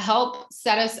help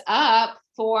set us up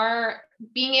for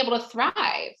being able to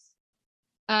thrive,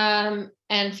 and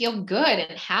feel good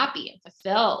and happy and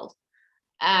fulfilled.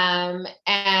 And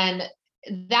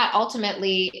that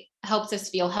ultimately helps us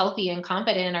feel healthy and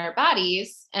confident in our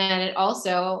bodies. And it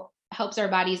also helps our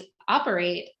bodies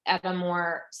operate at a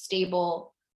more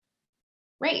stable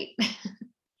rate.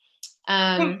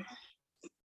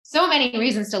 So many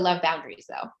reasons to love boundaries,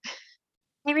 though.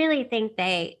 I really think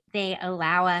they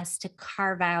allow us to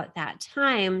carve out that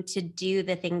time to do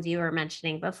the things you were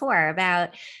mentioning before about,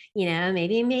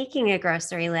 maybe making a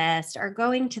grocery list or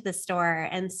going to the store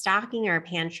and stocking our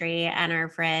pantry and our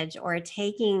fridge, or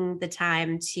taking the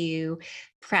time to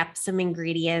prep some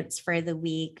ingredients for the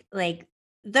week. Like,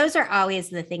 those are always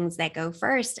the things that go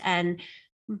first. And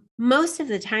most of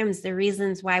the times, the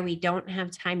reasons why we don't have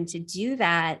time to do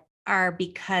that are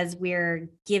because we're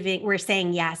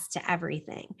saying yes to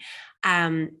everything.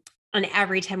 And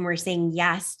every time we're saying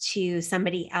yes to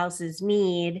somebody else's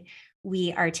need,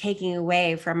 we are taking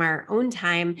away from our own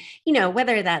time,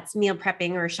 whether that's meal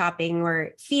prepping or shopping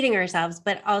or feeding ourselves,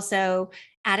 but also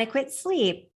adequate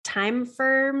sleep, time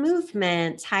for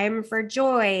movement, time for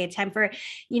joy, time for,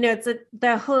 it's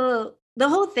the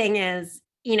whole thing is,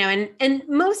 and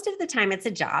most of the time it's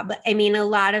a job. I mean, a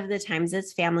lot of the times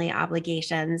it's family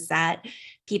obligations that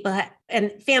people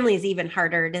and family is even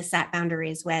harder to set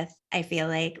boundaries with, I feel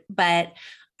like. But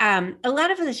a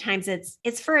lot of the times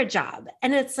it's for a job.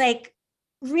 And it's like,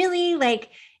 really,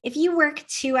 like, if you work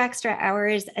 2 extra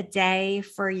hours a day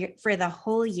for the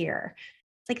whole year,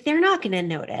 it's like, they're not going to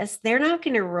notice. They're not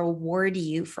going to reward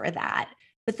you for that.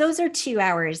 But those are 2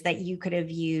 hours that you could have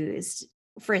used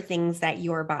for things that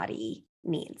your body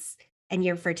needs and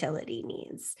your fertility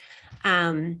needs.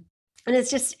 And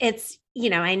it's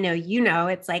I know,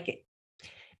 it's like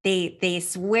they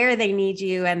swear they need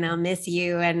you and they'll miss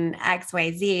you and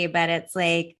XYZ, but it's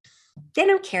like, they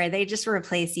don't care. They just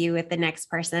replace you with the next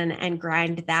person and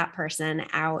grind that person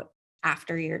out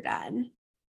after you're done.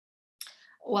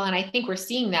 Well, and I think we're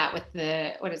seeing that with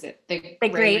the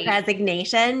Great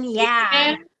Resignation.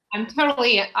 Yeah. I'm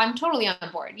totally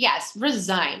on board. Yes.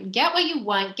 Resign, get what you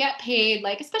want, get paid.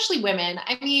 Like, especially women.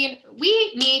 I mean,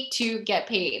 we need to get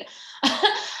paid.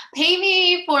 Pay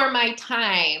me for my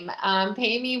time.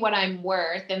 Pay me what I'm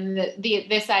worth. And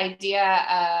this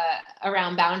idea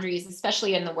around boundaries,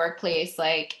 especially in the workplace,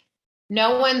 like,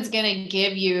 no one's going to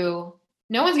give you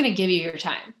your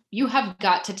time. You have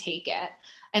got to take it.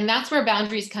 And that's where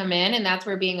boundaries come in. And that's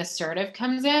where being assertive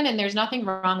comes in. And there's nothing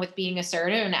wrong with being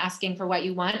assertive and asking for what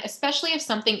you want, especially if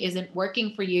something isn't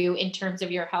working for you in terms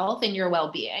of your health and your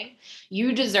well-being.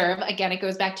 You deserve, again, it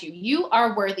goes back to you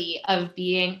are worthy of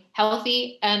being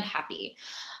healthy and happy,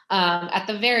 at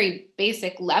the very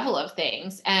basic level of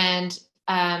things. And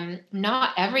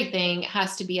not everything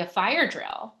has to be a fire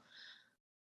drill.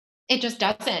 It just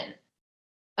doesn't.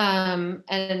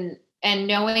 And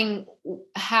knowing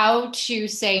how to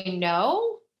say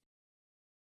no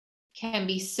can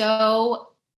be so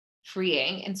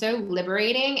freeing and so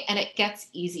liberating, and it gets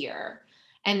easier.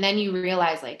 And then you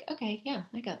realize like, okay, yeah,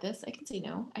 I got this. I can say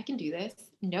no. I can do this.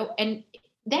 No. And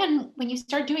then when you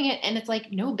start doing it and it's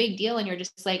like no big deal, and you're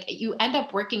just like, you end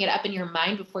up working it up in your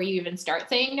mind before you even start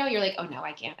saying no. You're like, oh no,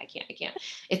 I can't.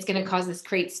 It's going to cause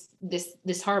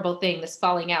this horrible thing, this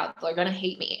falling out. They're going to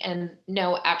hate me. And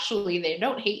no, actually they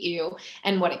don't hate you.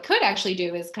 And what it could actually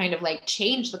do is kind of like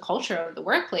change the culture of the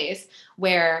workplace,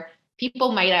 where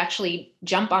people might actually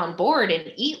jump on board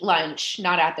and eat lunch,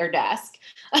 not at their desk.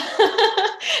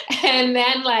 And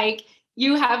then like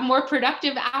you have more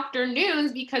productive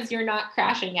afternoons because you're not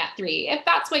crashing at 3, if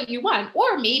that's what you want.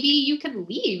 Or maybe you could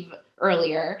leave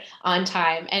earlier on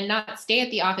time and not stay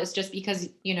at the office just because,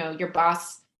 you know, your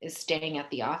boss is staying at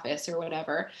the office or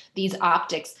whatever. These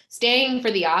optics, staying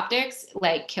for the optics,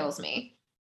 like kills me.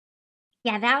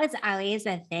 Yeah, that was always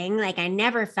a thing. Like, I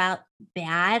never felt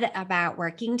bad about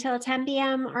working till 10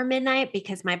 p.m. or midnight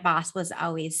because my boss was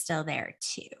always still there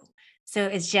too. So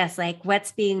it's just like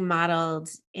what's being modeled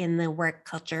in the work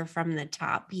culture from the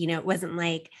top. You know, it wasn't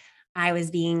like I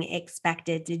was being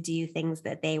expected to do things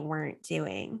that they weren't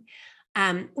doing.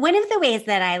 One of the ways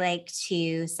that I like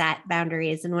to set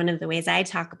boundaries, and one of the ways I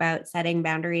talk about setting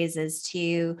boundaries, is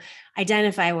to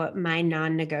identify what my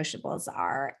non negotiables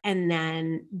are and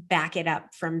then back it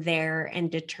up from there and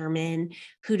determine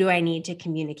who do I need to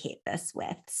communicate this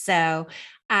with. So,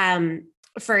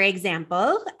 for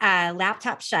example,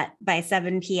 laptop shut by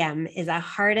 7 p.m. is a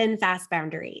hard and fast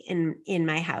boundary in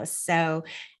my house. So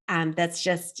that's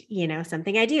just, you know,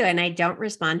 something I do. And I don't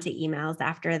respond to emails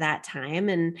after that time.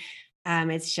 And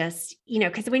it's just, you know,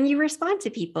 because when you respond to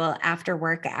people after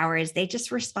work hours, they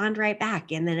just respond right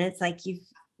back. And then it's like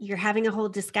you're having a whole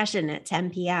discussion at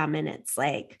 10 p.m. and it's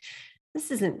like,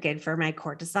 this isn't good for my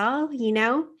cortisol, you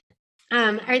know?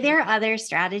 Are there other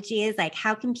strategies? Like,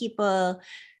 how can people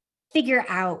figure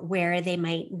out where they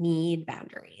might need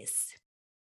boundaries?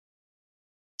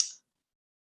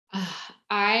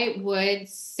 I would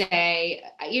say,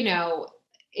 you know,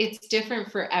 it's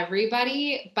different for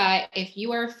everybody, but if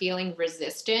you are feeling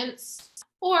resistance,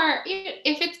 or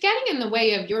if it's getting in the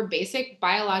way of your basic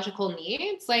biological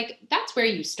needs, like that's where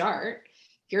you start.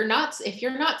 If you're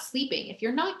not sleeping, if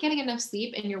you're not getting enough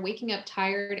sleep and you're waking up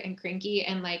tired and cranky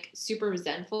and like super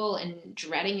resentful and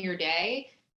dreading your day,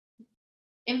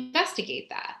 investigate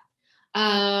that.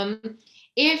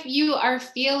 If you are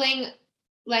feeling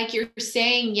like you're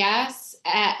saying yes,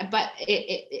 but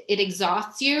it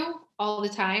exhausts you all the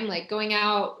time, like going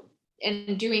out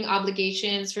and doing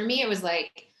obligations. For me, it was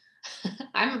like,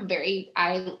 I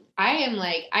am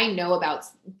like, I know about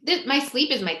this. My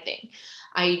sleep is my thing.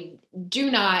 I do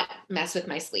not mess with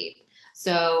my sleep.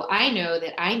 So I know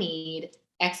that I need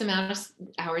X amount of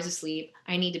hours of sleep.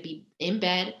 I need to be in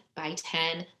bed by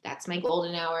 10. That's my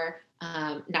golden hour.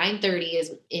 9:30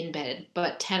 is in bed,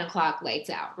 but 10 o'clock lights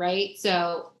out, right?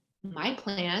 So my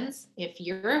plans, if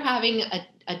you're having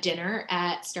a dinner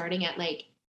at starting at like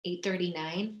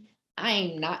 8:39,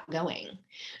 I'm not going.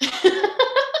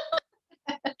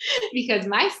 Because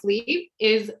my sleep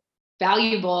is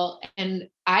valuable and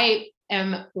I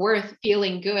am worth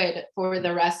feeling good for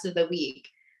the rest of the week.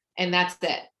 And that's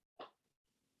it.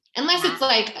 Unless Yeah. it's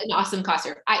like an awesome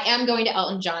concert. I am going to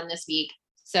Elton John this week.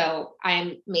 So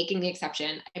I'm making the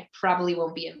exception. I probably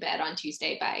won't be in bed on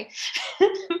Tuesday by,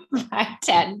 by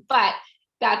 10, but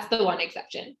that's the one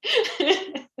exception.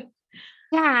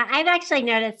 Yeah, I've actually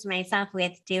noticed myself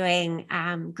with doing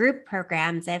group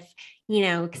programs. If you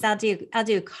know, because I'll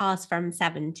do calls from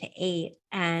 7 to 8,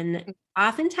 and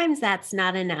oftentimes that's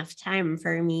not enough time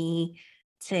for me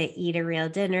to eat a real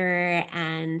dinner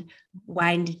and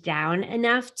wind down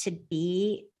enough to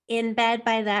be in bed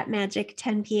by that magic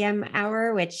 10 p.m.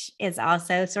 hour, which is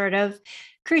also sort of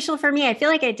crucial for me. I feel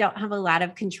like I don't have a lot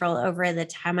of control over the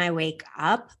time I wake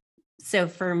up. So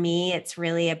for me, it's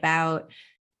really about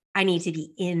I need to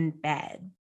be in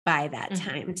bed by that Mhm.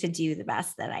 time to do the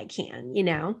best that I can, you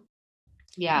know?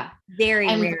 Yeah. Very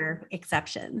And rare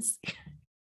exceptions.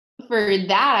 for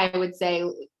that, I would say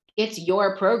it's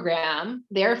your program.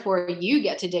 Therefore, you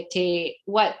get to dictate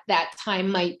what that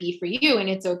time might be for you. And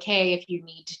it's okay if you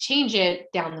need to change it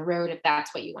down the road if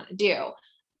that's what you want to do,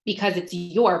 because it's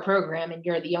your program and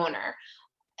you're the owner.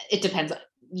 It depends.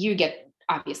 You get,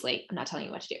 obviously, I'm not telling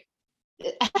you what to do.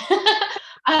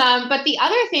 But the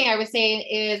other thing I would say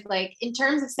is like, in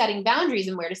terms of setting boundaries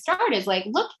and where to start, is like,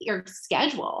 look at your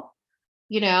schedule.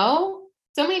 You know,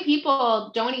 so many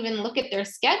people don't even look at their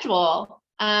schedule.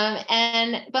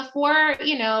 And before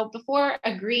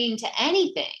agreeing to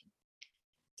anything,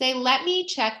 say, let me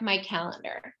check my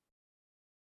calendar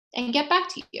and get back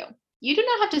to you. You do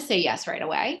not have to say yes right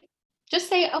away. Just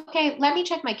say, okay, let me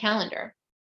check my calendar.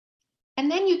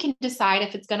 And then you can decide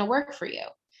if it's going to work for you.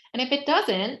 And if it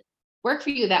doesn't work for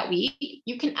you that week,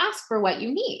 you can ask for what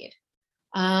you need.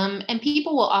 And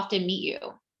people will often meet you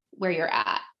where you're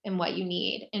at and what you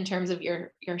need in terms of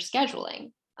your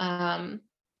scheduling.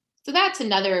 So that's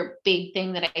another big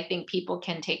thing that I think people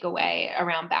can take away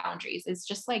around boundaries is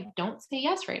just like, don't say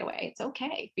yes right away. It's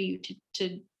okay for you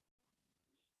to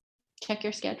check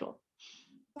your schedule.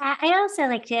 Yeah, I also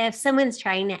like to, if someone's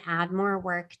trying to add more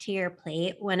work to your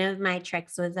plate, one of my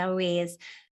tricks was always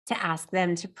to ask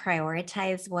them to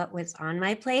prioritize what was on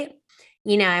my plate.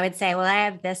 I would say, well, I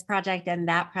have this project and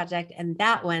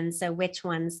that one. So which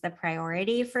one's the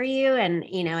priority for you? And,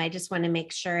 I just want to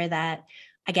make sure that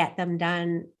I get them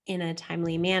done in a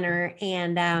timely manner.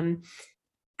 And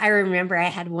I remember I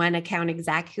had one account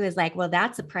exec who was like, well,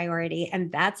 that's a priority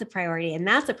and that's a priority and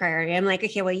that's a priority. I'm like,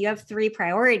 okay, well, you have 3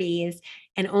 priorities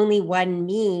and only one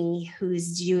me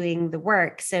who's doing the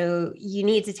work. So you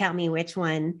need to tell me which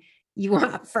one you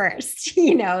want first.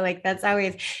 Like that's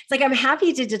always, it's like, I'm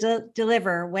happy to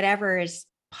deliver whatever is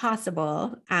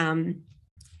possible.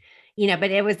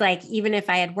 But it was like, even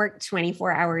if I had worked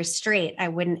 24 hours straight, I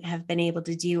wouldn't have been able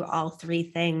to do all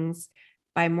 3 things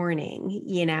by morning.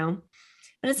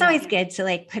 But it's always good to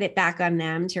like put it back on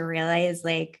them to realize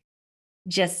like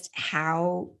just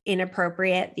how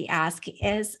inappropriate the ask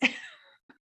is.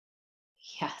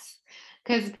 Yes.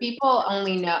 Because people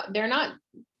only know,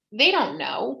 they don't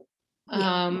know.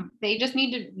 They just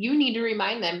you need to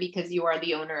remind them because you are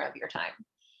the owner of your time.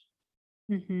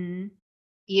 Mm-hmm.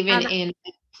 Even in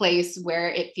a place where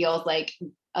it feels like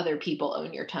other people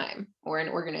own your time or an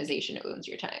organization owns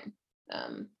your time.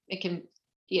 It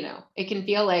can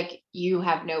feel like you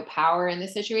have no power in the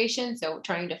situation. So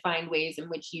trying to find ways in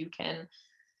which you can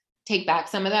take back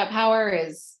some of that power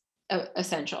is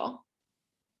essential.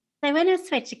 I want to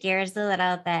switch gears a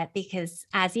little bit because,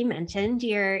 as you mentioned,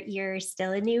 you're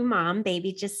still a new mom.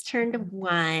 Baby just turned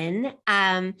 1.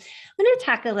 I want to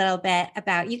talk a little bit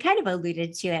about. You kind of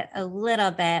alluded to it a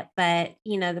little bit, but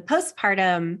the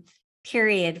postpartum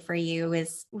period for you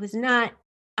was not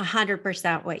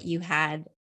 100% what you had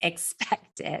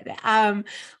expected.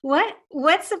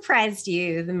 What surprised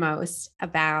you the most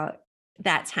about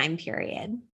that time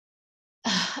period?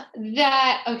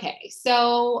 Okay,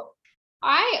 so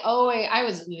I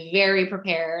was very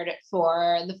prepared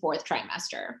for the 4th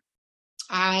trimester.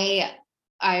 I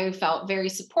felt very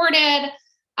supported.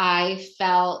 I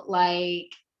felt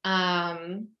like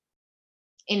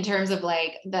in terms of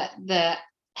like the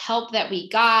help that we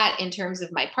got in terms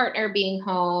of my partner being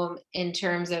home, in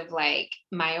terms of like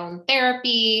my own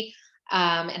therapy,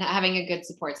 and having a good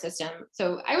support system.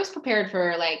 So I was prepared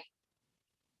for like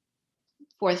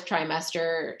 4th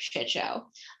trimester shit show.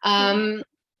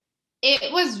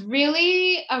 It was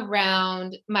really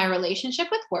around my relationship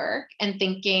with work and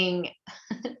thinking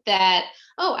that,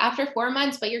 oh, after 4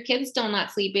 months, but your kid's still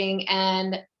not sleeping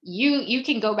and you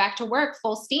can go back to work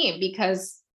full steam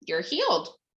because you're healed.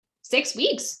 6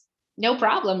 weeks, no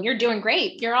problem. You're doing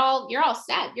great. You're all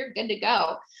set. You're good to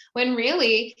go. When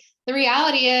really the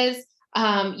reality is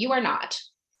you are not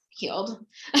healed.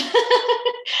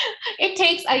 It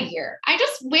takes a year. I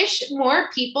just wish more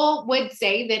people would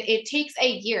say that it takes a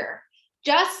year.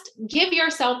 Just give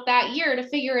yourself that year to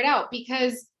figure it out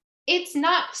because it's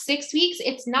not 6 weeks.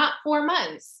 It's not 4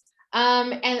 months.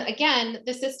 And again,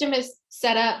 the system is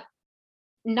set up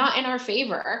not in our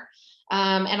favor.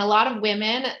 And a lot of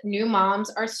women, new moms,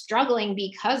 are struggling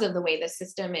because of the way the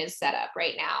system is set up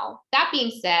right now. That being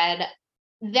said,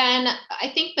 then I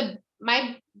think the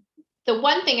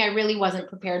one thing I really wasn't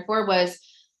prepared for was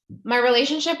my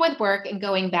relationship with work and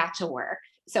going back to work.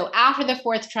 So after the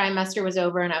 4th trimester was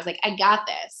over and I was like, I got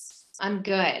this, I'm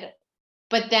good.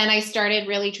 But then I started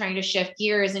really trying to shift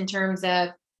gears in terms of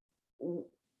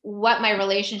what my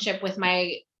relationship with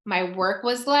my work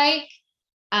was like,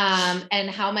 and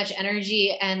how much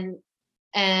energy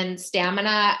and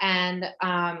stamina and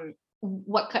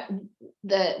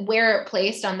where it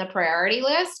placed on the priority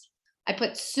list. I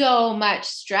put so much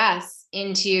stress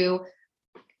into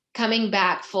coming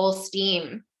back full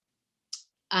steam.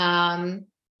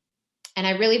 And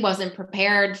I really wasn't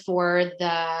prepared for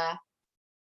the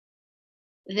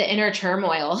inner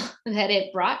turmoil that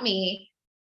it brought me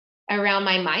around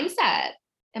my mindset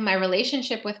and my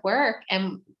relationship with work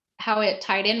and how it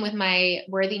tied in with my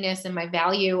worthiness and my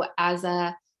value as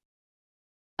a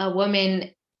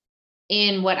woman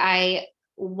in what I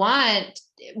want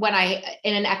in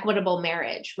an equitable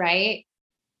marriage, right?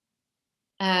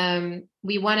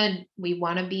 We want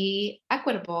to be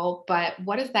equitable, but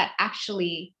what does that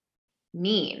actually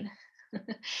mean?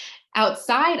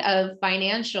 outside of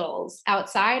financials,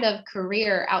 outside of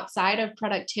career, outside of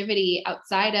productivity,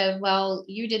 outside of, well,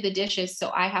 you did the dishes, so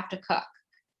I have to cook,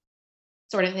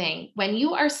 sort of thing, when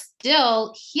you are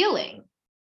still healing.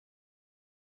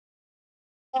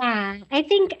 Yeah, I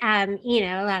think, a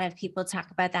lot of people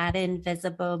talk about that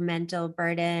invisible mental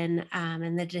burden,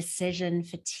 and the decision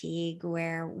fatigue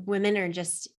where women are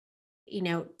just,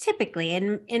 typically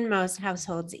in most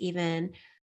households, even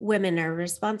women are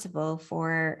responsible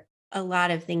for a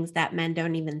lot of things that men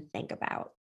don't even think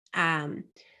about. Um,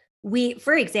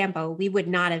 for example, we would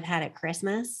not have had a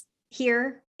Christmas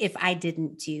here if I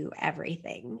didn't do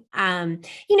everything. And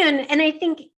I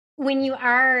think when you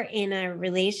are in a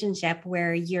relationship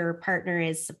where your partner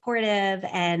is supportive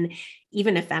and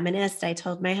even a feminist, I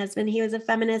told my husband he was a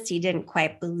feminist. He didn't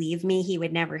quite believe me. He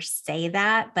would never say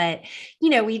that, but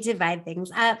we divide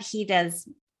things up. He does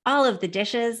all of the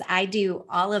dishes. I do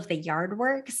all of the yard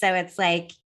work. So it's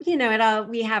like,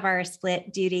 we have our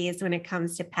split duties when it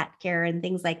comes to pet care and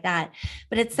things like that.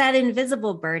 But it's that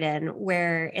invisible burden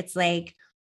where it's like,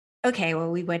 okay,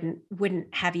 well, we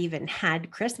wouldn't have even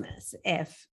had Christmas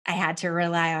if I had to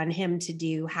rely on him to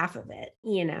do half of it.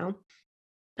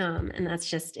 And that's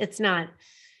just, it's not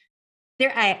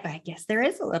there. I guess there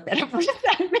is a little bit of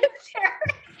resentment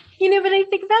there, but I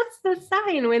think that's the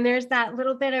sign when there's that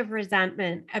little bit of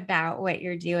resentment about what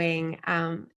you're doing.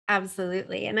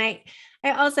 Absolutely. And I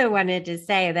also wanted to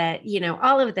say that,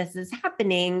 all of this is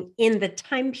happening in the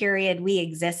time period we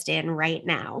exist in right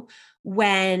now,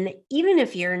 when even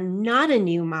if you're not a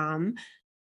new mom,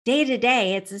 day to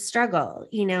day, it's a struggle.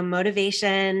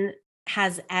 Motivation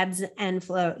has ebbs and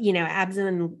flow, ebbs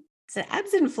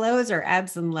and flows or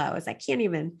ebbs and lows. I can't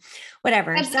even,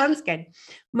 whatever. Sounds good.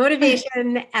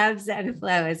 Motivation ebbs and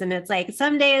flows. And it's like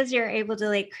some days you're able to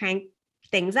like crank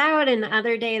things out and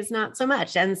other days not so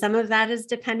much. And some of that is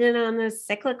dependent on the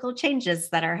cyclical changes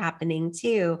that are happening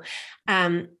too.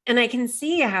 And I can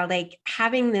see how like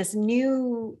having this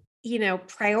new,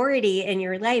 priority in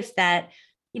your life that,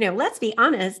 let's be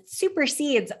honest,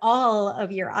 supersedes all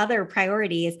of your other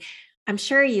priorities. I'm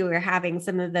sure you were having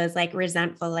some of those like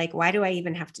resentful, like, why do I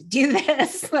even have to do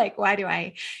this? Like, why do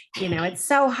I, it's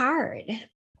so hard.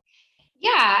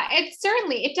 Yeah,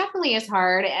 it definitely is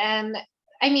hard. And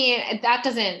I mean, that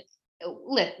doesn't,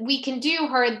 look, we can do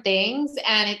hard things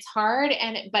and it's hard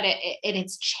but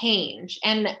it's change.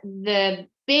 And the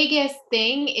biggest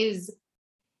thing is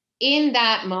in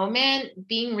that moment,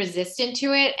 being resistant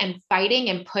to it and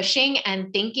fighting and pushing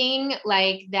and thinking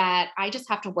like that, I just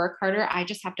have to work harder. I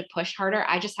just have to push harder.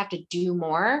 I just have to do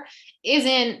more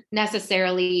isn't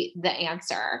necessarily the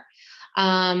answer.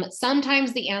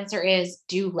 Sometimes the answer is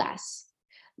do less.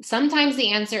 Sometimes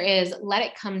the answer is let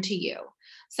it come to you.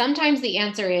 Sometimes the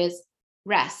answer is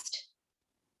rest.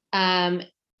 And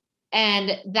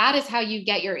that is how you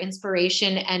get your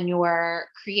inspiration and your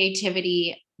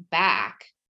creativity back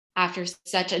after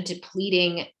such a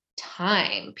depleting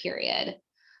time period.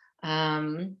 But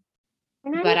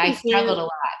I struggled a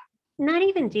lot. Not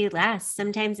even do less.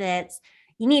 Sometimes it's,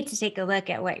 you need to take a look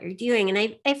at what you're doing.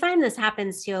 And I find this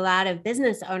happens to a lot of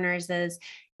business owners is,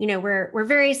 we're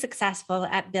very successful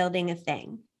at building a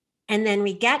thing. And then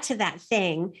we get to that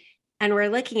thing and we're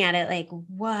looking at it like,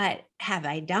 what have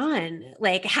I done?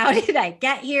 Like, how did I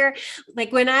get here?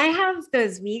 Like when I have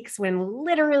those weeks when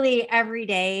literally every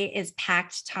day is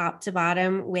packed top to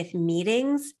bottom with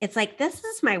meetings, it's like, this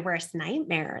is my worst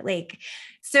nightmare. Like,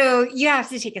 so you have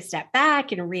to take a step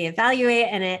back and reevaluate.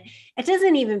 And it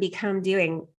doesn't even become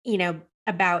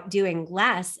about doing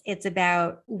less. It's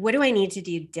about what do I need to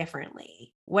do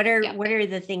differently? What are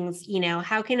the things,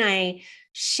 how can I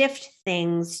shift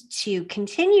things to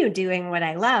continue doing what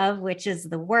I love, which is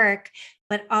the work,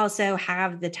 but also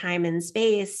have the time and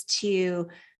space to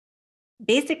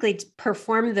basically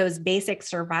perform those basic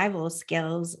survival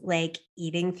skills like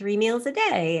eating 3 meals a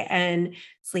day and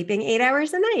sleeping 8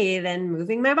 hours a night and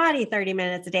moving my body 30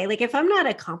 minutes a day. Like if I'm not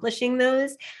accomplishing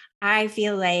those, I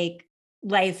feel like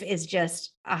life is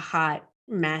just a hot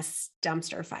mess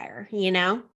dumpster fire,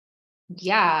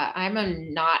 Yeah, I'm a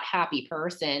not happy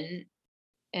person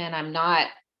and I'm not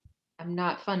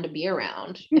fun to be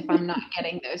around if I'm not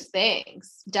getting those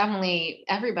things. Definitely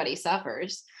everybody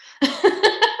suffers.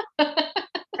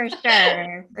 For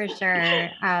sure. For sure.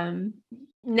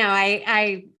 No,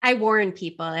 I warn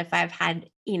people if I've had,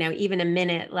 even a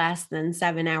minute less than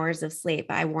 7 hours of sleep,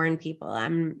 I warn people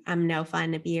I'm no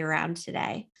fun to be around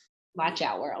today. Watch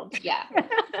out, world. Yeah.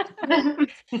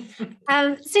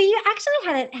 So you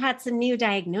actually had some new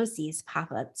diagnoses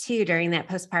pop up too during that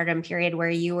postpartum period where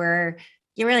you were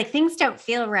like, things don't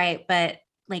feel right, but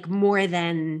like more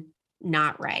than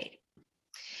not right.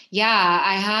 Yeah,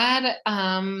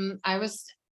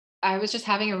 I was just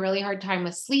having a really hard time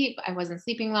with sleep. I wasn't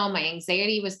sleeping well. My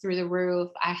anxiety was through the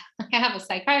roof. I have a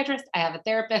psychiatrist, I have a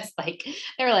therapist. Like,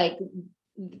 they're like,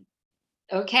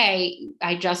 okay,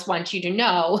 I just want you to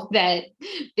know that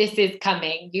this is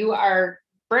coming.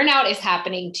 Burnout is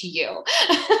happening to you.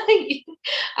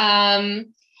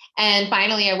 um, and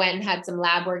finally, I went and had some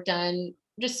lab work done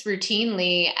just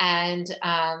routinely. And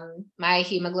my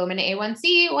hemoglobin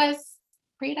A1C was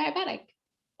pre-diabetic.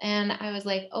 And I was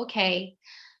like, okay,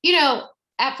 you know,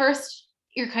 at first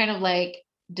you're kind of like,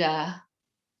 duh.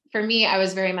 For me, I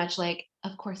was very much like,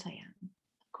 of course I am.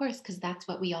 Of course, because that's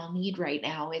what we all need right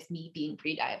now is me being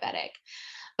pre-diabetic.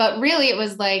 But really, it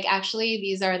was like, actually,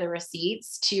 these are the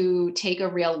receipts to take a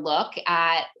real look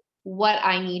at what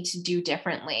I need to do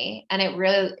differently. And it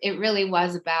really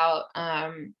was about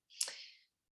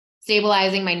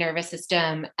stabilizing my nervous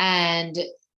system and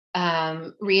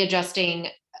readjusting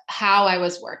how I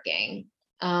was working,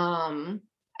 and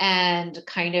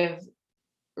kind of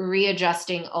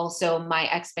readjusting also my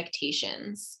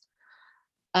expectations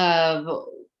of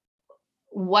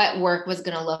what work was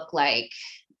going to look like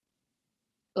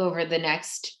over the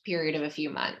next period of a few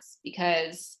months,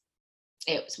 because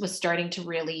it was starting to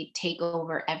really take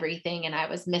over everything. And I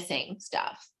was missing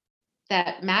stuff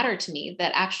that matter to me,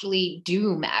 that actually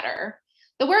do matter.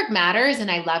 The work matters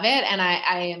and I love it. And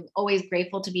I am always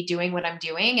grateful to be doing what I'm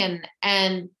doing.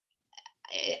 And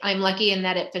I'm lucky in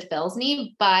that it fulfills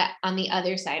me. But on the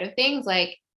other side of things,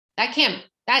 like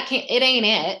it ain't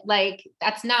it. Like,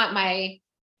 that's not my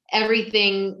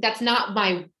everything. That's not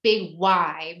my big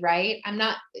why, right?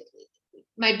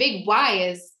 My big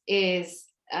why is,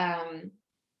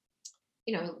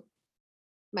 you know,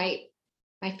 my,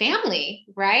 my family,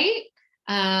 right?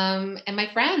 And my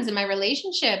friends and my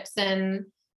relationships and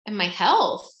my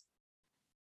health.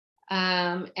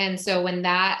 And so when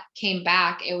that came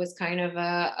back, it was kind of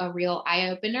a real eye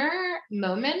opener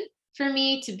moment for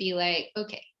me to be like,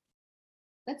 okay,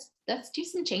 let's do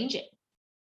some changing.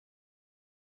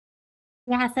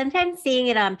 Yeah, sometimes seeing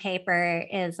it on paper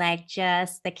is like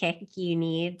just the kick you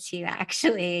need to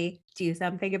actually do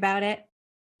something about it.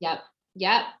 Yep.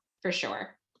 Yep. For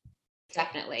sure.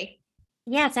 Definitely.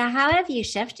 Yeah. So, how have you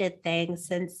shifted things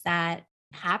since that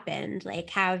happened? Like,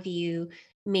 how have you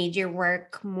made your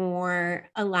work more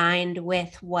aligned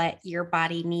with what your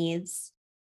body needs?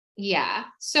 Yeah.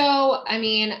 So, I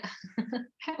mean, I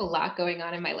have a lot going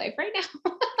on in my life right now.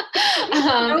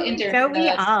 In terms Don't we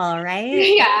of, all,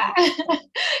 right? yeah,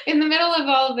 in the middle of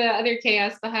all the other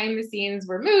chaos behind the scenes,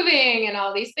 we're moving and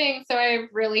all these things. So I've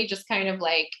really just kind of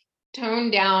like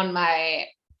toned down my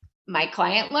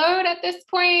client load at this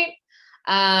point.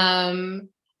 Um,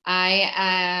 I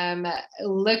am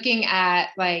looking at,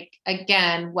 like,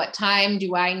 again, what time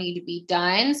do I need to be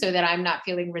done so that I'm not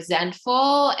feeling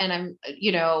resentful and I'm,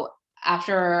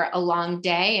 after a long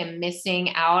day and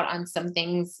missing out on some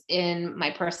things in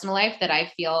my personal life that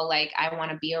I feel like I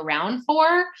want to be around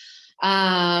for.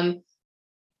 Um,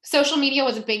 Social media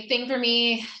was a big thing for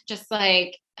me. Just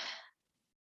like,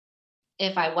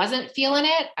 if I wasn't feeling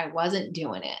it, I wasn't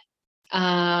doing it.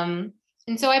 And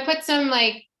so I put some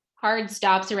like hard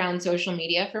stops around social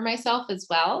media for myself as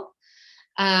well,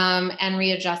 and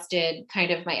readjusted kind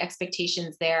of my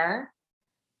expectations there.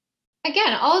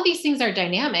 Again, all of these things are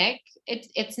dynamic.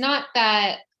 It's not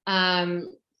that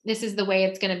this is the way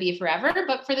it's going to be forever,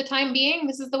 but for the time being,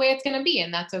 this is the way it's going to be,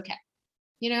 and that's okay.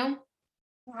 You know?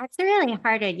 That's really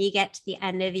hard when you get to the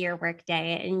end of your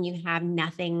workday and you have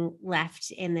nothing left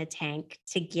in the tank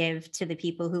to give to the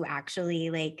people who actually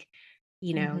like,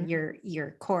 Mhm.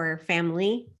 your core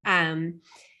family. And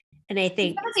I Some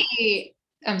think of the,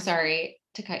 I'm sorry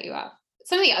to cut you off.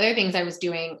 Some of the other things I was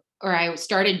doing or I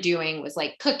started doing was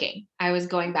like cooking. I was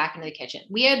going back into the kitchen.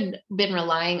 We had been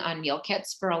relying on meal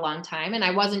kits for a long time, and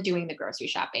I wasn't doing the grocery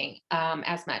shopping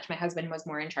as much. My husband was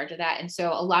more in charge of that. And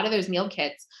so a lot of those meal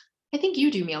kits, I think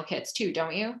you do meal kits too,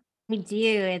 don't you? I do.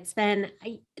 It's been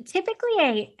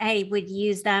typically I would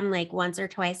use them like once or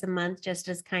twice a month just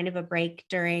as kind of a break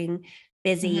during Hmm.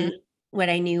 busy what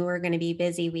I knew were going to be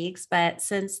busy weeks. But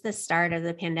since the start of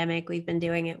the pandemic, we've been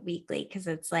doing it weekly because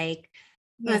it's like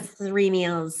Yeah. that's 3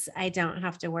 meals I don't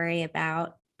have to worry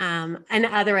about. And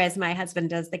otherwise, my husband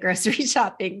does the grocery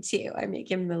shopping too. I make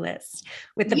him the list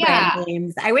with the brand Yeah.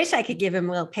 names. I wish I could give him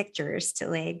little pictures to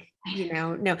like,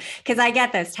 no, because I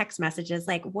get those text messages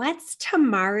like, what's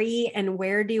tamari and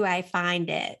where do I find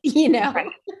it?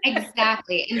 Right.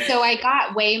 Exactly. And so I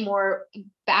got way more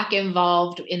back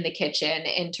involved in the kitchen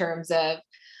in terms of,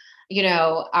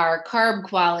 our carb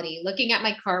quality, looking at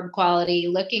my carb quality,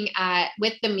 looking at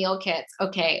with the meal kits.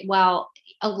 Okay, well,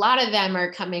 a lot of them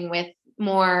are coming with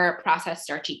more processed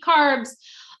starchy carbs.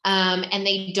 And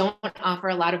they don't offer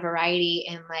a lot of variety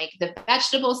in like the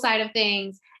vegetable side of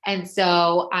things. And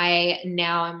so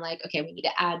I'm like, okay, we need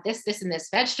to add this, and this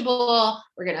vegetable.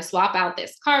 We're going to swap out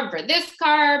this carb for this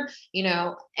carb,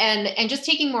 and just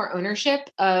taking more ownership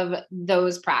of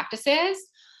those practices.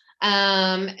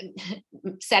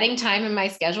 Setting time in my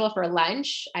schedule for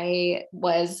lunch. I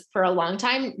was for a long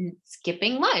time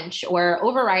skipping lunch or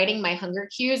overriding my hunger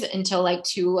cues until like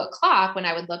 2:00 when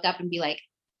I would look up and be like,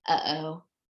 uh-oh,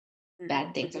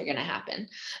 bad things are going to happen.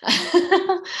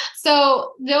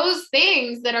 So those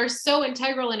things that are so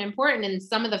integral and important and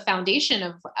some of the foundation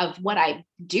of what I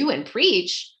do and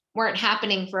preach weren't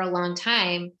happening for a long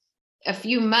time, a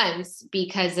few months,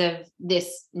 because of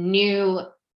this new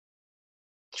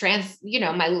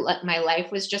my life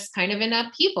was just kind of in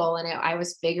upheaval, and I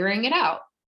was figuring it out.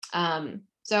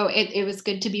 So it was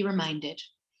good to be reminded.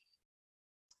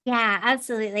 Yeah,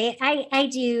 absolutely. I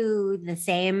do the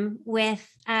same with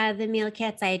the meal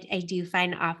kits. I do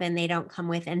find often they don't come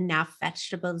with enough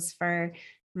vegetables for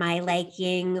my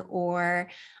liking, or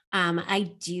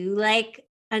I do like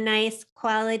a nice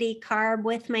quality carb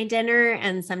with my dinner,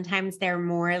 and sometimes they're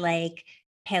more like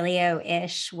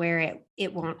paleo-ish where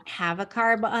it won't have a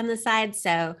carb on the side.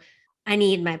 So I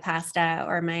need my pasta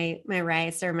or my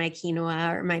rice or my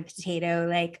quinoa or my potato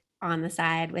like on the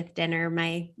side with dinner.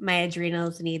 My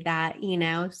adrenals need that,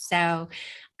 So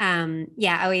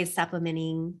yeah, always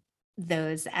supplementing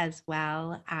those as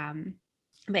well.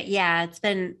 But yeah, it's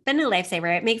been a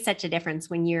lifesaver. It makes such a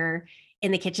difference when you're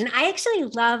in the kitchen. I actually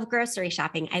love grocery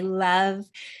shopping.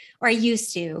 I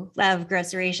used to love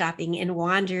grocery shopping and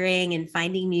wandering and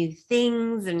finding new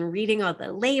things and reading all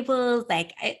the labels.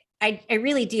 Like I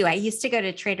really do. I used to go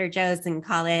to Trader Joe's and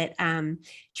call it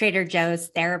Trader Joe's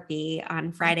therapy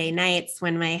on Friday nights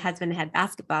when my husband had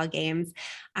basketball games.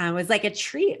 It was like a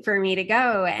treat for me to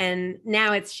go. And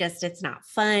now it's not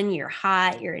fun. You're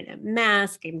hot, you're in a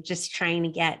mask, and just trying to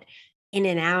get in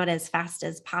and out as fast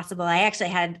as possible. I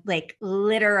actually had like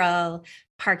literal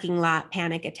parking lot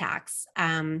panic attacks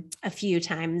a few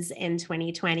times in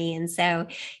 2020. And so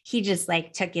he just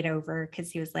like took it over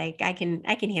because he was like, I can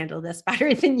handle this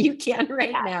better than you can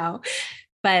right now.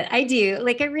 But I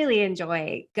really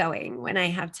enjoy going when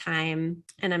I have time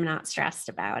and I'm not stressed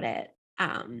about it.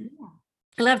 I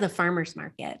love the farmer's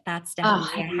market. That's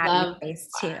definitely a happy place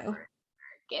too.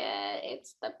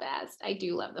 It's the best. I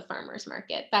do love the farmers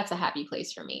market. That's a happy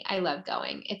place for me. I love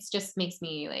going. It's just makes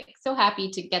me like so happy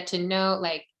to get to know,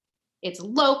 like, it's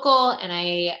local, and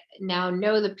I now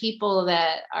know the people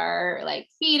that are like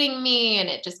feeding me, and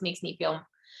it just makes me feel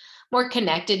more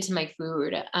connected to my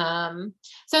food.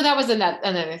 So that was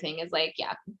another thing is like,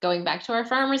 yeah, going back to our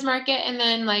farmers market and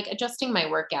then like adjusting my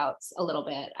workouts a little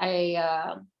bit.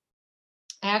 I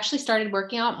actually started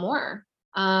working out more.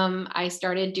 I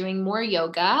started doing more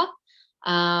yoga,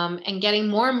 and getting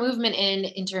more movement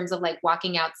in terms of like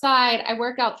walking outside. I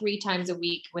work out 3 times a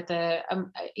week with in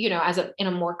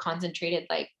a more concentrated,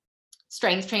 like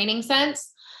strength training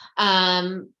sense.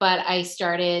 But I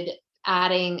started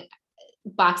adding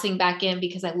boxing back in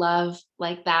because I love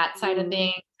like that side of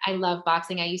things. I love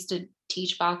boxing. I used to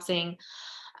teach boxing.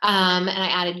 And I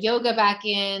added yoga back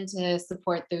in to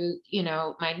support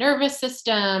my nervous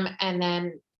system. And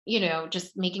then,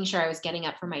 just making sure I was getting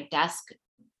up from my desk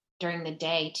during the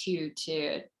day to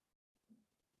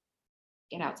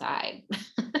get outside.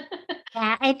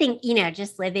 Yeah, I think,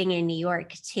 just living in New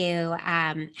York too,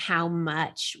 how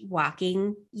much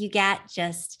walking you get,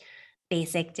 just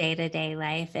basic day-to-day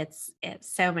life. It's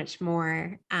so much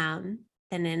more than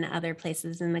in other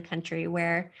places in the country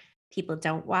where people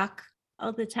don't walk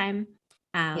all the time.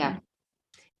 Yeah.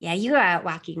 Yeah, you go out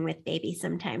walking with baby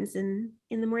sometimes in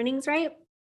the mornings, right?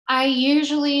 I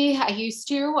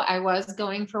was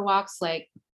going for walks. Like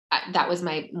that was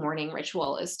my morning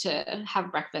ritual, is to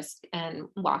have breakfast and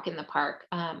walk in the park.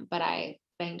 But I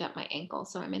banged up my ankle,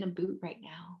 so I'm in a boot right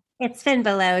now. It's been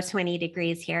below 20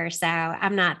 degrees here, so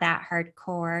I'm not that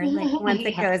hardcore. Like once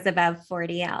it goes above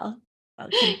 40, I'll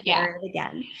consider it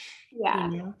again. Yeah.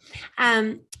 Well,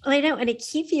 I don't want to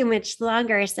keep you much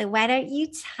longer. So why don't you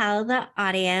tell the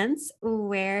audience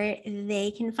where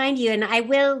they can find you? And I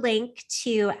will link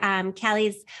to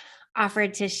Kelly's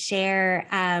offered to share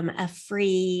a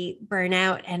free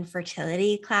burnout and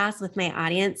fertility class with my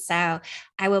audience. So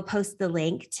I will post the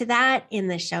link to that in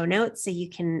the show notes. So you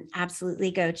can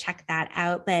absolutely go check that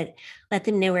out, but let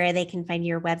them know where they can find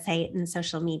your website and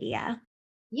social media.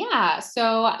 Yeah.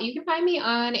 So you can find me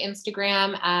on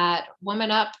Instagram at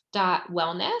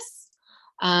womanup.wellness.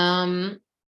 And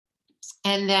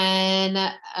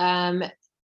then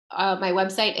my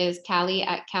website is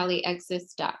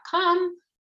callie@callieexist.com.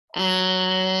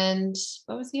 And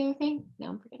what was the other thing? Now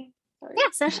I'm forgetting. Sorry. Yeah,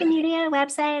 social media,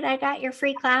 website. I got your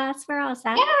free class. We're all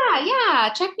set.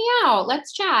 Yeah. Check me out.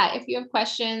 Let's chat. If you have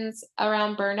questions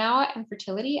around burnout and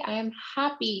fertility, I am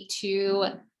happy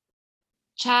to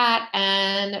chat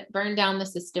and burn down the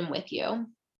system with you.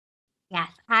 Yes,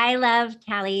 I love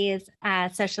Callie's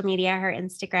social media, her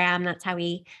Instagram. That's how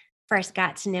we first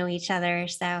got to know each other.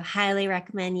 So highly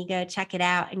recommend you go check it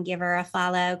out and give her a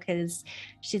follow because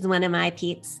she's one of my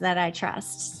peeps that I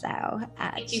trust. So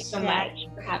thank you so much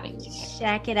for having me.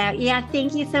 Check it out. Yeah,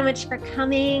 thank you so much for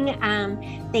coming.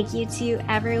 Thank you to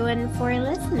everyone for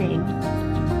listening.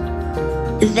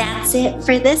 That's it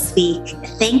for this week.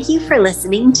 Thank you for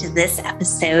listening to this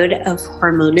episode of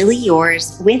Hormonally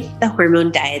Yours with the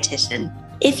Hormone Dietitian.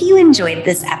 If you enjoyed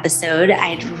this episode,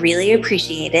 I'd really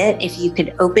appreciate it if you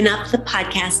could open up the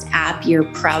podcast app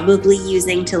you're probably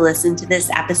using to listen to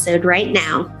this episode right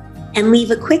now and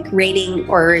leave a quick rating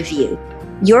or review.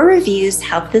 Your reviews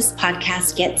help this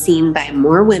podcast get seen by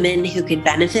more women who could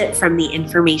benefit from the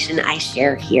information I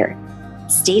share here.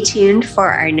 Stay tuned for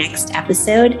our next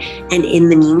episode, and in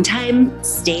the meantime,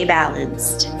 stay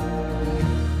balanced.